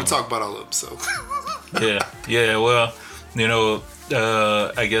 and I don't want to talk about all of them, so. Yeah, well,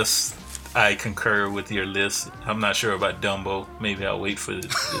 I guess I concur with your list. I'm not sure about Dumbo. Maybe I'll wait for the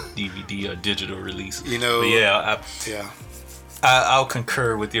DVD or digital release. I'll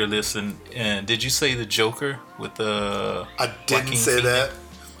concur with your list. And did you say the Joker with the? I didn't say that.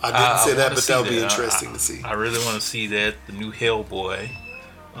 But that would be interesting to see. I really want to see that. The new Hellboy.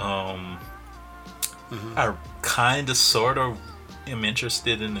 I kind of, sort of, am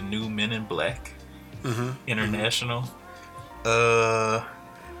interested in the new Men in Black International.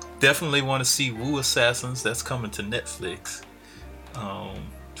 Definitely want to see Wu Assassins. That's coming to Netflix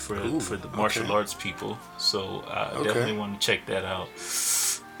for the martial arts people. So I definitely want to check that out.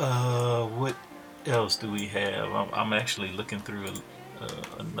 What else do we have? I'm actually looking through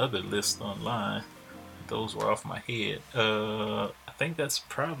another list online. Those were off my head. I think that's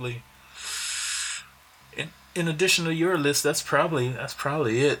probably in addition to your list. That's probably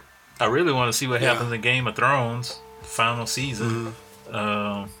it. I really want to see what happens in Game of Thrones final season.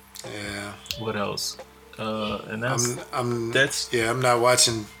 What else? And I'm not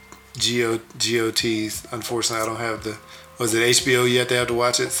watching GOTs. Unfortunately, I don't have the. Was it HBO yet? They have to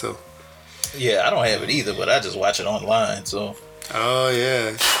watch it. So. Yeah, I don't have it either, but I just watch it online. So. Oh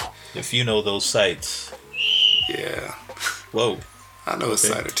yeah. If you know those sites. Yeah. Whoa. I know a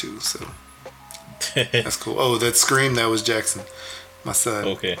site or two. So. That's cool. Oh, that scream, that was Jackson, my son.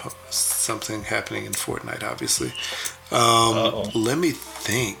 Okay. Something happening in Fortnite, obviously. Let me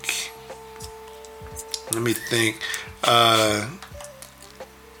think.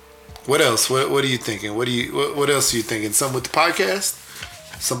 What else? What are you thinking? What else are you thinking? Something with the podcast?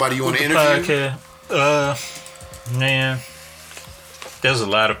 Somebody you want to interview? Podcast. Man, there's a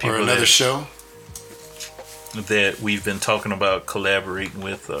lot of people. Or another show that we've been talking about collaborating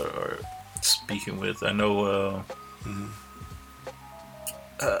with or speaking with. I know,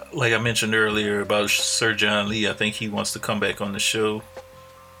 like I mentioned earlier about Sir John Lee. I think he wants to come back on the show,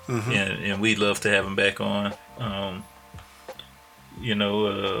 and we'd love to have him back on.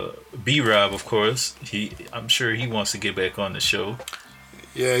 B-Rob, of course. I'm sure he wants to get back on the show.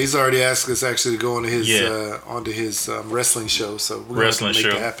 Yeah, he's already asked us actually to go onto his wrestling show. So we're going to make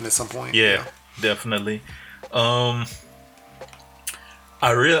that happen at some point. Yeah, definitely. I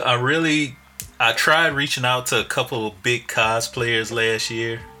tried reaching out to a couple of big cosplayers last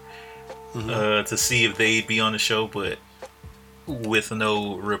year to see if they'd be on the show, but with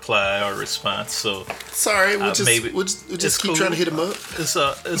no reply or response. So sorry, we'll just keep trying to hit him up.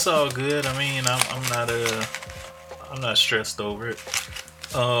 It's all good. I mean, I'm not stressed over it.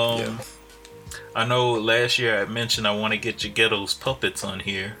 I know last year I mentioned I want to get Ghetto's Puppets on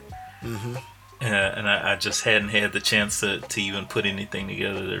here. And I just hadn't had the chance to even put anything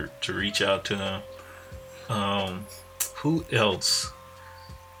together to reach out to him. Who else?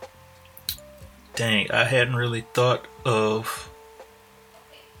 Dang, I hadn't really thought of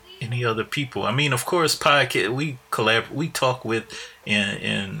any other people. I mean, of course, podcast. We talk with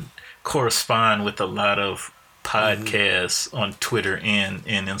and correspond with a lot of podcasts on Twitter and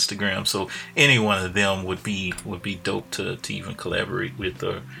Instagram. So any one of them would be dope to even collaborate with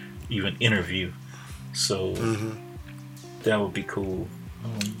or even interview. So that would be cool.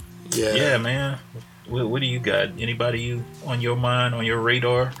 Yeah, man. What do you got? Anybody you on your mind, on your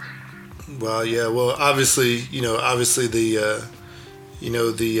radar? Well, yeah. Well, obviously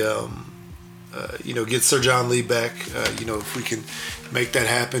get Sir John Lee back. If we can make that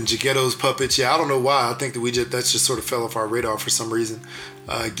happen. Ghetto's Puppets. Yeah, I don't know why. I think that that's just sort of fell off our radar for some reason.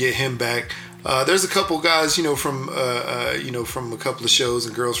 Get him back. There's a couple guys, from a couple of shows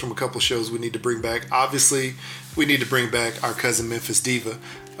and girls from a couple of shows we need to bring back. Obviously, we need to bring back our cousin Memphis Diva.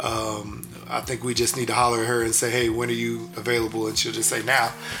 I think we just need to holler at her and say, hey, when are you available? And she'll just say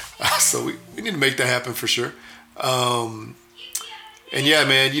now. So we need to make that happen for sure. And yeah,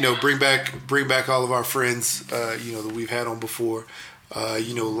 man, bring back all of our friends, that we've had on before,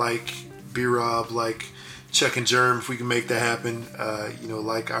 like B-Rob, like Chuck and Germ, if we can make that happen,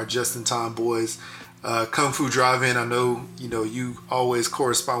 like our Just in Time boys, Kung Fu Drive-In. I know, you always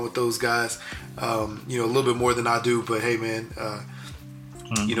correspond with those guys, a little bit more than I do, but hey, man,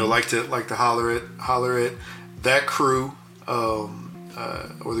 like to holler at that crew, or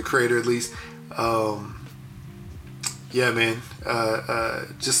the creator at least. Yeah, man,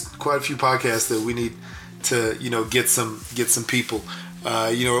 just quite a few podcasts that we need to, get some people,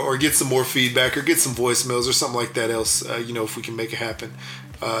 or get some more feedback or get some voicemails or something like that else, if we can make it happen,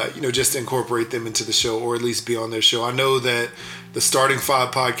 just to incorporate them into the show or at least be on their show. I know that the Starting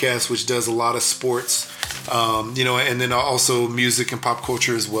Five podcast, which does a lot of sports, and then also music and pop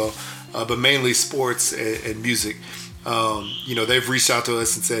culture as well, but mainly sports and music, they've reached out to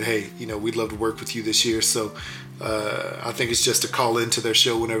us and said, hey, we'd love to work with you this year. So I think it's just to call into their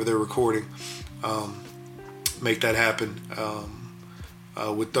show whenever they're recording, make that happen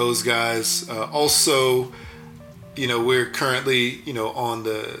with those guys. Also, we're currently, on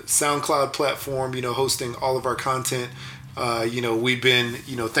the SoundCloud platform, hosting all of our content. We've been,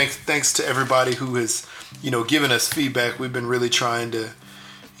 thanks to everybody who has, given us feedback. We've been really trying to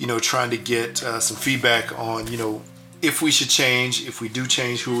get some feedback on, if we should change, if we do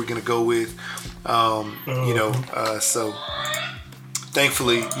change, who we're going to go with. So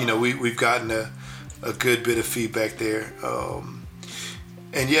thankfully, we've gotten a good bit of feedback there.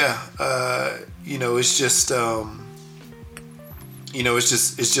 And yeah, it's just,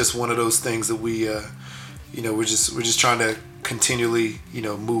 it's just one of those things that we, we're just trying to continually,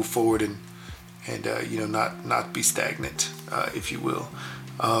 move forward and not be stagnant, if you will.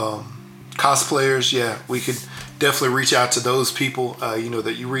 Cosplayers, yeah, we could definitely reach out to those people,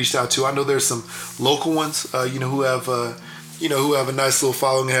 that you reached out to. I know there's some local ones, who have a nice little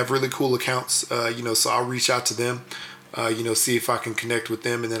following and have really cool accounts, so I'll reach out to them, see if I can connect with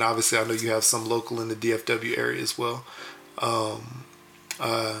them. And then obviously I know you have some local in the DFW area as well.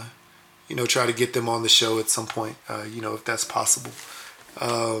 Try to get them on the show at some point, if that's possible.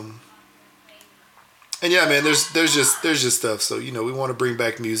 And yeah, man, there's just stuff. So, you know, we want to bring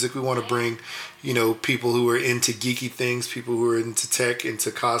back music. We want to bring, you know, people who are into geeky things, people who are into tech,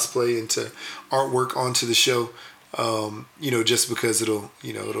 into cosplay, into artwork onto the show. You know, just because it'll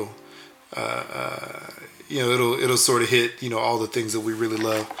sort of hit, you know, all the things that we really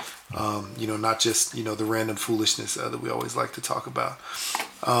love. You know, not just, you know, the random foolishness that we always like to talk about.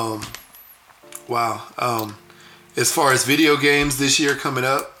 Wow. As far as video games this year coming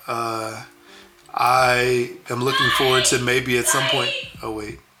up, I am looking forward to maybe at some point. Oh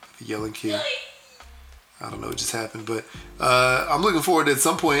wait, a yelling kid. I don't know what just happened, but I'm looking forward to at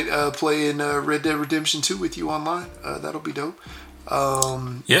some point playing Red Dead Redemption 2 with you online. That'll be dope.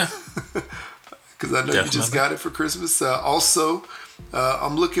 Yeah, because I know you just got it for Christmas. Also,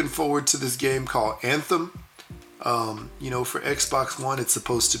 I'm looking forward to this game called Anthem. You know, for Xbox One, it's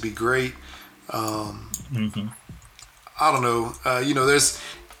supposed to be great. I don't know. You know,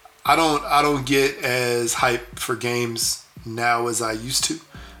 I don't get as hyped for games now as I used to.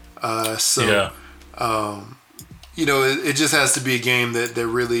 You know, it just has to be a game that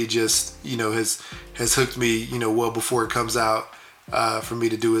really just, you know, has hooked me, you know, well before it comes out for me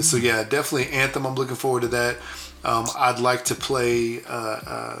to do it. So yeah, definitely Anthem. I'm looking forward to that. I'd like to play.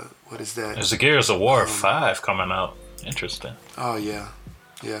 What is that? There's a Gears of War 5 coming out. Interesting. Oh yeah.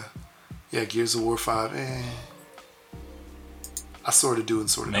 Gears of War 5. I sort of do and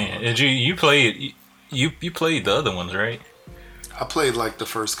sort of don't. Man, did you played you played the other ones, right? I played like the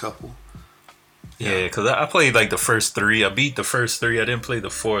first couple. Yeah, because I played like the first 3. I beat the first 3. I didn't play the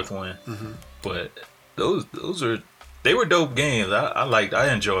 4th one, but those were dope games.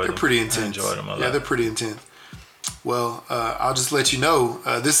 I enjoyed them. They're pretty intense. I enjoyed them a lot. Yeah, they're pretty intense. Well, I'll just let you know,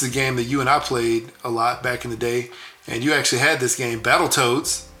 this is a game that you and I played a lot back in the day, and you actually had this game,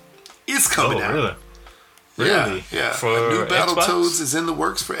 Battletoads. It's coming out. Really? Really? Yeah. For a new Xbox? Battletoads is in the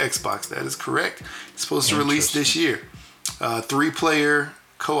works for Xbox. That is correct. It's supposed to release this year. 3-player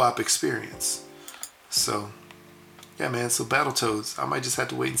co-op experience. So, yeah, man. So Battletoads. I might just have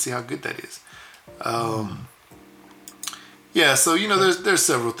to wait and see how good that is. Yeah. So you know, there's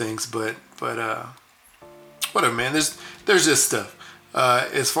several things, but whatever, man. There's just stuff.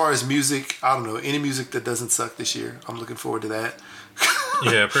 As far as music, I don't know, any music that doesn't suck this year. I'm looking forward to that.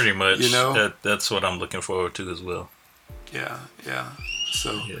 Yeah, pretty much. You know, that's what I'm looking forward to as well. Yeah.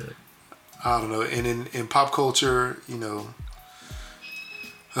 So Yeah. I don't know. And in pop culture, you know,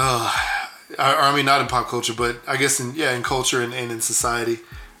 I mean, not in pop culture, but I guess in culture and in society,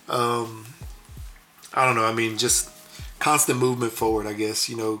 I don't know. I mean, just constant movement forward, I guess,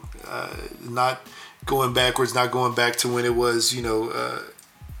 you know, not going backwards, not going back to when it was, you know,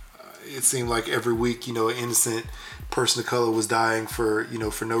 it seemed like every week, you know, an innocent person of color was dying for, you know,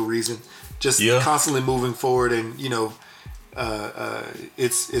 for no reason. Just constantly moving forward. And, you know,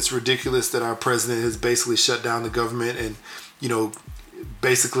 it's ridiculous that our president has basically shut down the government and, you know,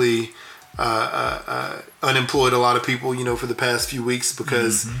 basically unemployed a lot of people, you know, for the past few weeks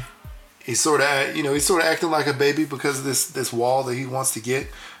because he's sort of acting like a baby because of this wall that he wants to get.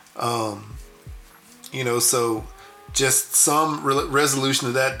 You know, so just some resolution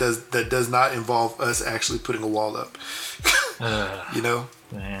of that does not involve us actually putting a wall up. You know,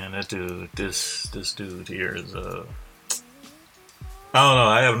 man, this dude here is I don't know.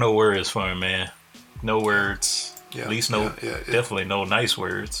 I have no words for him, man. No words. Yeah, At least definitely no nice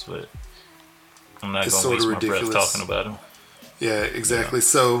words. But I'm not gonna waste my breath talking about him. Yeah, exactly. Yeah.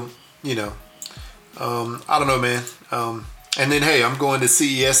 So you know, I don't know, man. And then, hey, I'm going to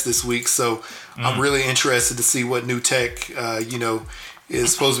CES this week, so I'm really interested to see what new tech, you know,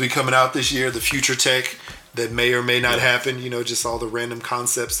 is supposed to be coming out this year. The future tech that may or may not happen. You know, just all the random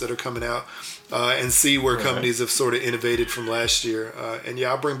concepts that are coming out, and see where companies have sort of innovated from last year. And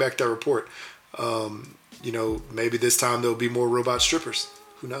yeah, I'll bring back that report. You know, maybe this time there'll be more robot strippers.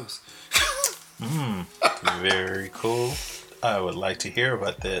 Who knows? Very cool. I would like to hear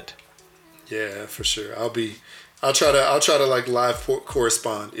about that. Yeah, for sure. I'll try to like live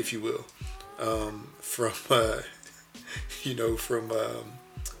correspond, if you will, from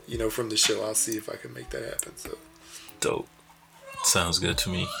the show. I'll see if I can make that happen. So dope. Sounds good to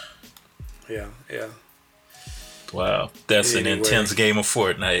me. Yeah. Wow, that's an intense game of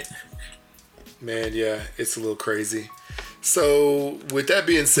Fortnite. Man, yeah, it's a little crazy. So with that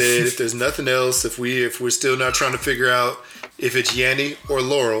being said, if there's nothing else, if we're still not trying to figure out if it's Yanni or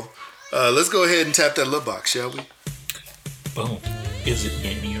Laurel, let's go ahead and tap that love box, shall we? Boom. Is it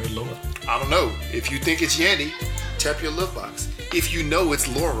Yanni or Laurel? I don't know. If you think it's Yanni, tap your love box. If you know it's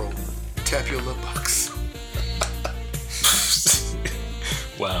Laurel, tap your love box.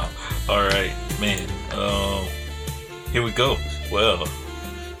 Wow. All right, man. Here we go. Well,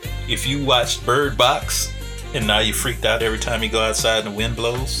 if you watched Bird Box and now you freaked out every time you go outside and the wind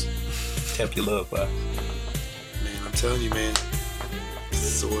blows, tap your love box. Man, I'm telling you, man.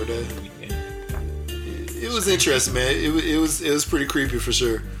 Sorta. It was interesting, man. It was pretty creepy for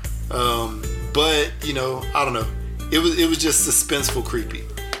sure. But you know, I don't know. It was just suspenseful creepy.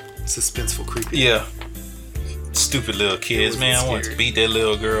 Suspenseful creepy. Yeah. Stupid little kids, man. I want to beat that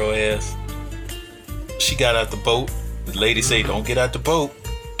little girl ass. She got out the boat. The lady say, "Don't get out the boat.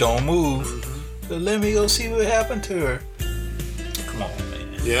 Don't move." So let me go see what happened to her. Come on,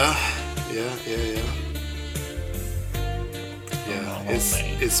 man. Yeah.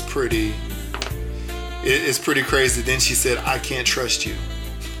 It's pretty. It's pretty crazy. Then she said, "I can't trust you."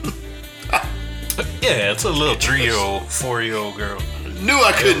 Yeah, it's a little 3-year-old, 4-year-old girl. Knew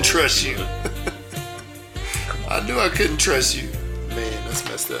I couldn't trust you. I knew I couldn't trust you. Man, that's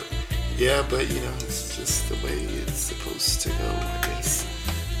messed up. Yeah, but you know, it's just the way it's supposed to go, I guess.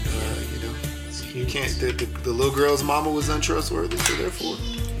 You know, you can't. The little girl's mama was untrustworthy, so therefore,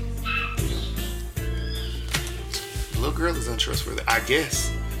 you know, the little girl is untrustworthy, I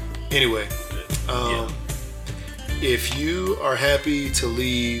guess. Anyway, if you are happy to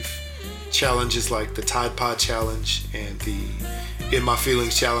leave challenges like the Tide Pod Challenge and the In My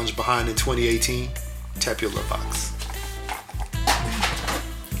Feelings Challenge behind in 2018, tap your love box.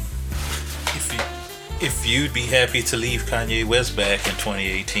 If you'd be happy to leave Kanye West back in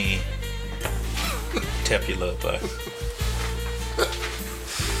 2018, tap your love box.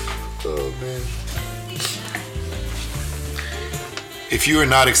 Oh man. If you are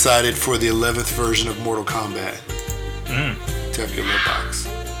not excited for the 11th version of Mortal Kombat, tap your love box.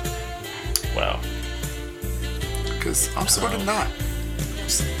 Wow. Because I'm sort of not.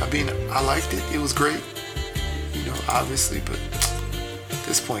 I mean, I liked it. It was great. You know, obviously, but at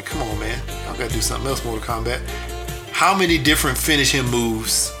this point, come on, man. Y'all gotta do something else, Mortal Kombat. How many different finish him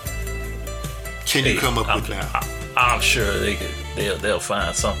moves can you come up with now? I'm sure they'll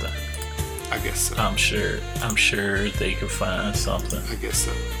find something. I guess so. I'm sure they could find something. I guess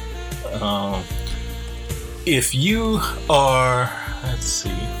so. If you are, let's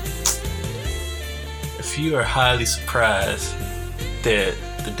see. If you are highly surprised that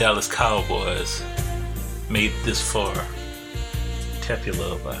the Dallas Cowboys made it this far, tap your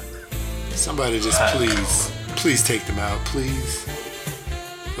love box. Somebody just please take them out, please.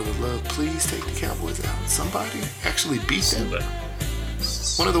 For the love, please take the Cowboys out. Somebody actually beat them.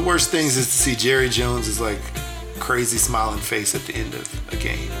 One of the worst things is to see Jerry Jones' like crazy smiling face at the end of a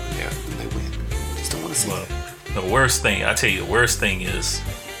game. Yeah, when they win. Just don't want to see that. The worst thing is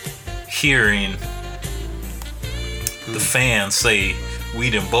hearing the fans say, "We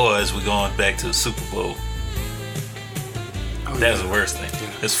them boys, we're going back to the Super Bowl." That's the worst thing.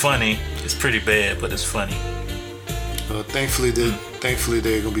 Yeah. It's funny. It's pretty bad, but it's funny. Thankfully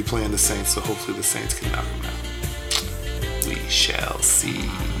they're going to be playing the Saints, so hopefully the Saints can knock them out. We shall see.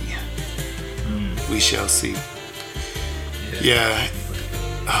 We shall see. Yeah.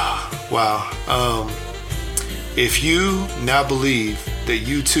 Wow. If you now believe that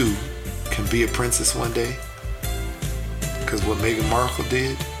you too can be a princess one day, because what Meghan Markle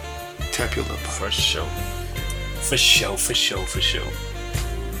did, tap your love box. For sure.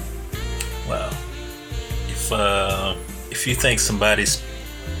 Wow. If you think somebody's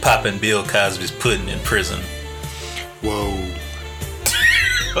popping Bill Cosby's pudding in prison, whoa.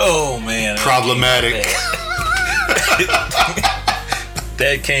 Oh man. Problematic.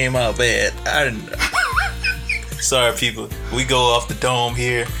 That came out bad. Sorry, people. We go off the dome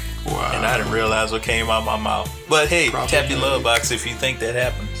here. Wow. And I didn't realize what came out my mouth. But hey, tap your love box if you think that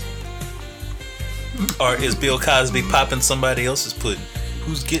happens. Or is Bill Cosby popping somebody else's pudding?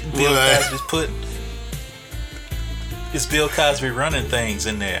 Who's getting Bill Cosby's pudding? Is Bill Cosby running things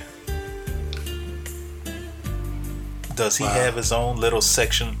in there? Does he have his own little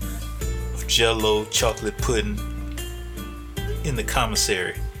section of Jell-O chocolate pudding in the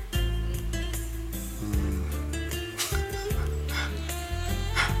commissary?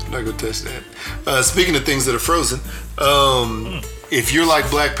 I'm not gonna touch that. Speaking of things that are frozen, if you're like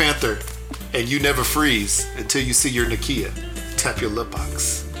Black Panther and you never freeze until you see your Nakia, tap your love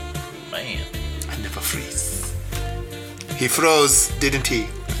box. Man, I never freeze. He froze, didn't he?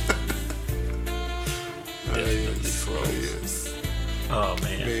 Definitely froze. Oh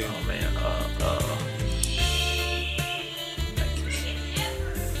man.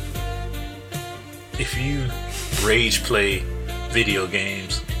 If you rage play video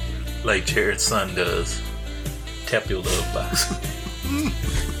games like Jared's son does, tap your love box.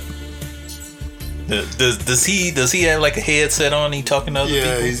 Does he have like a headset on? He talking to other people?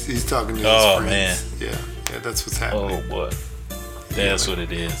 Yeah, he's talking to his friends. Man. Yeah, that's what's happening. Oh boy. That's what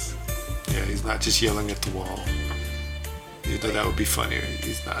it is. Yeah, he's not just yelling at the wall. You know, that would be funnier.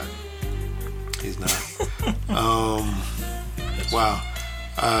 He's not. Wow.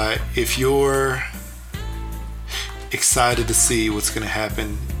 If you're excited to see what's going to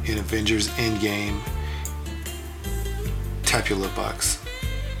happen in Avengers Endgame, tap your love box.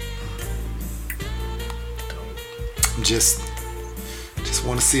 Just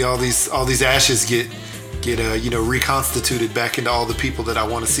want to see all these ashes get reconstituted back into all the people that I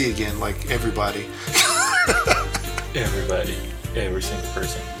want to see again, like everybody. Everybody, every single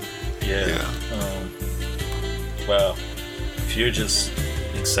person. Yeah. Wow. If you're just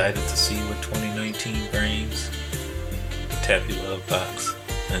excited to see what 2019 brings, tap your love box,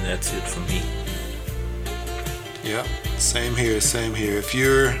 and that's it for me. Yeah, same here. If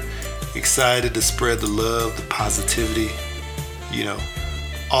you're excited to spread the love, the positivity,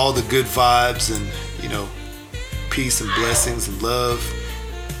 all the good vibes and, peace and blessings and love,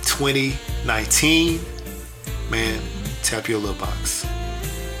 2019, man, tap your love box.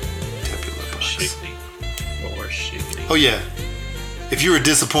 Tap your love box. Shiggity. Oh, yeah. If you were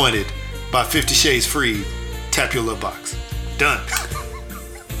disappointed by 50 Shades Freed, tap your love box. Done.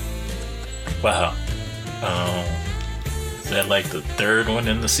 Wow. Is that like the third one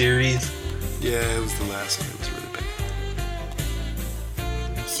in the series? Yeah, it was the last one. It was really bad.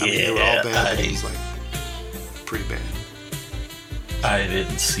 Yeah, they were all bad, but it was like pretty bad. I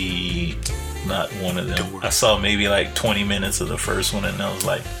didn't see not one of them. I saw maybe like 20 minutes of the first one, and I was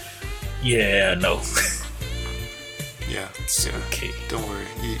like, yeah, no. Yeah. Okay. Don't worry.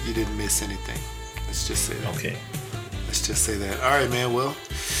 You didn't miss anything. Let's just say that. Okay. Let's just say that. All right, man. Well,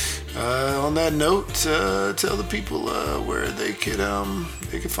 on that note, tell the people where they could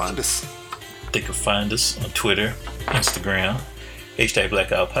find us. They could find us on Twitter, Instagram,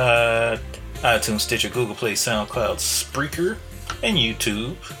 #BlackoutPod, iTunes, Stitcher, Google Play, SoundCloud, Spreaker, and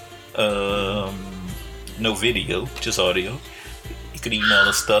YouTube. No video, just audio. You could email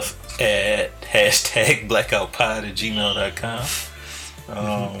us stuff at #blackoutpod@gmail.com.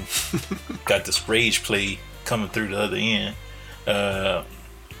 Got this rage play coming through the other end.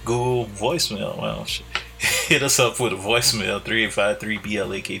 Google voicemail. Well, hit us up with a voicemail,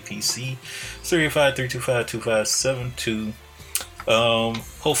 3853-BLAKPC, 3853252572.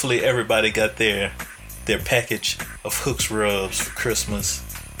 Hopefully everybody got their package of Hooks Rubs for Christmas.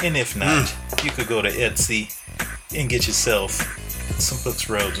 And if not, you could go to Etsy and get yourself some Hooks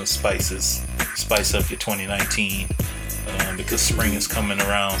Rubs and spices. Spice up your 2019 because spring is coming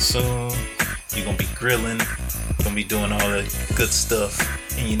around soon. You're going to be grilling, going to be doing all that good stuff,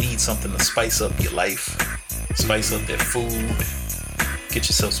 and you need something to spice up your life, spice up that food. Get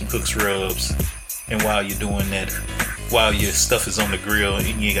yourself some Hooks Rubs, and while you're doing that, while your stuff is on the grill and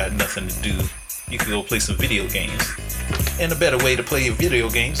you ain't got nothing to do, you can go play some video games. And a better way to play your video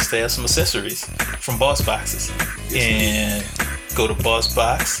games is to have some accessories from Boss Boxes. And go to Boss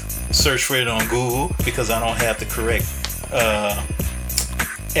Box, search for it on Google, because I don't have the correct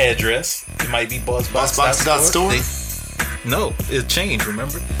address. It might be bossbox.store. No, it changed,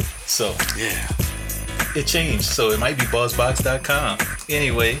 remember? So yeah, it changed. So it might be bossbox.com.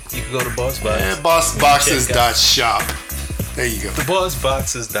 Anyway, you can go to Bossbox. Yeah, bossboxes.shop. There you go. The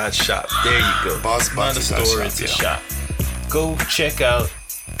bossboxes.shop. There you go. Bossboxes.shop. It's a shop. Go check out.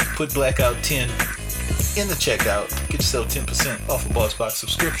 Put Blackout 10 in the checkout. Get yourself 10% off a Bossbox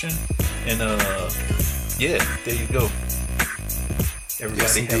subscription. And yeah, there you go.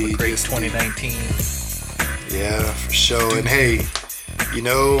 Everybody have a great 2019. Yeah, for sure. And hey,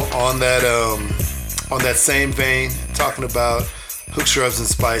 on that same vein, talking about Hooks, Rubs, and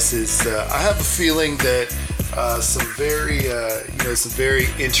Spices, I have a feeling that some very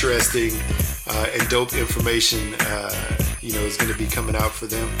interesting and dope information, is going to be coming out for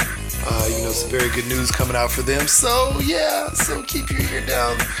them. Some very good news coming out for them. So keep your ear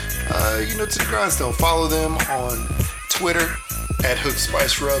down, to the grindstone. Follow them on Twitter at Hooks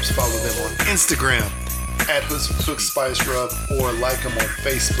Spice Rubs. Follow them on Instagram at Hooks Spice Rub, or like them on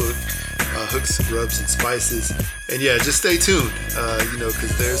Facebook, Hooks, Rubs, and Spices. And yeah, just stay tuned,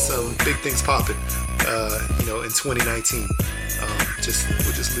 because there's some big things popping, in 2019.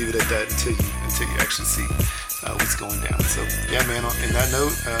 We'll just leave it at that until you actually see what's going down. So yeah, man. On that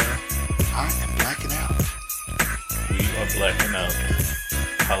note, I am blacking out. We are blacking out.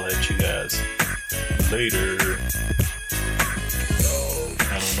 Holla at you guys later.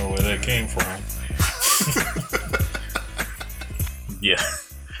 I don't know where that came from. Yeah.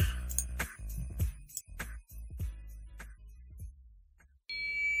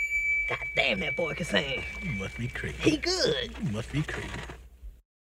 God damn, that boy can sing. You must be crazy. He good. You must be crazy.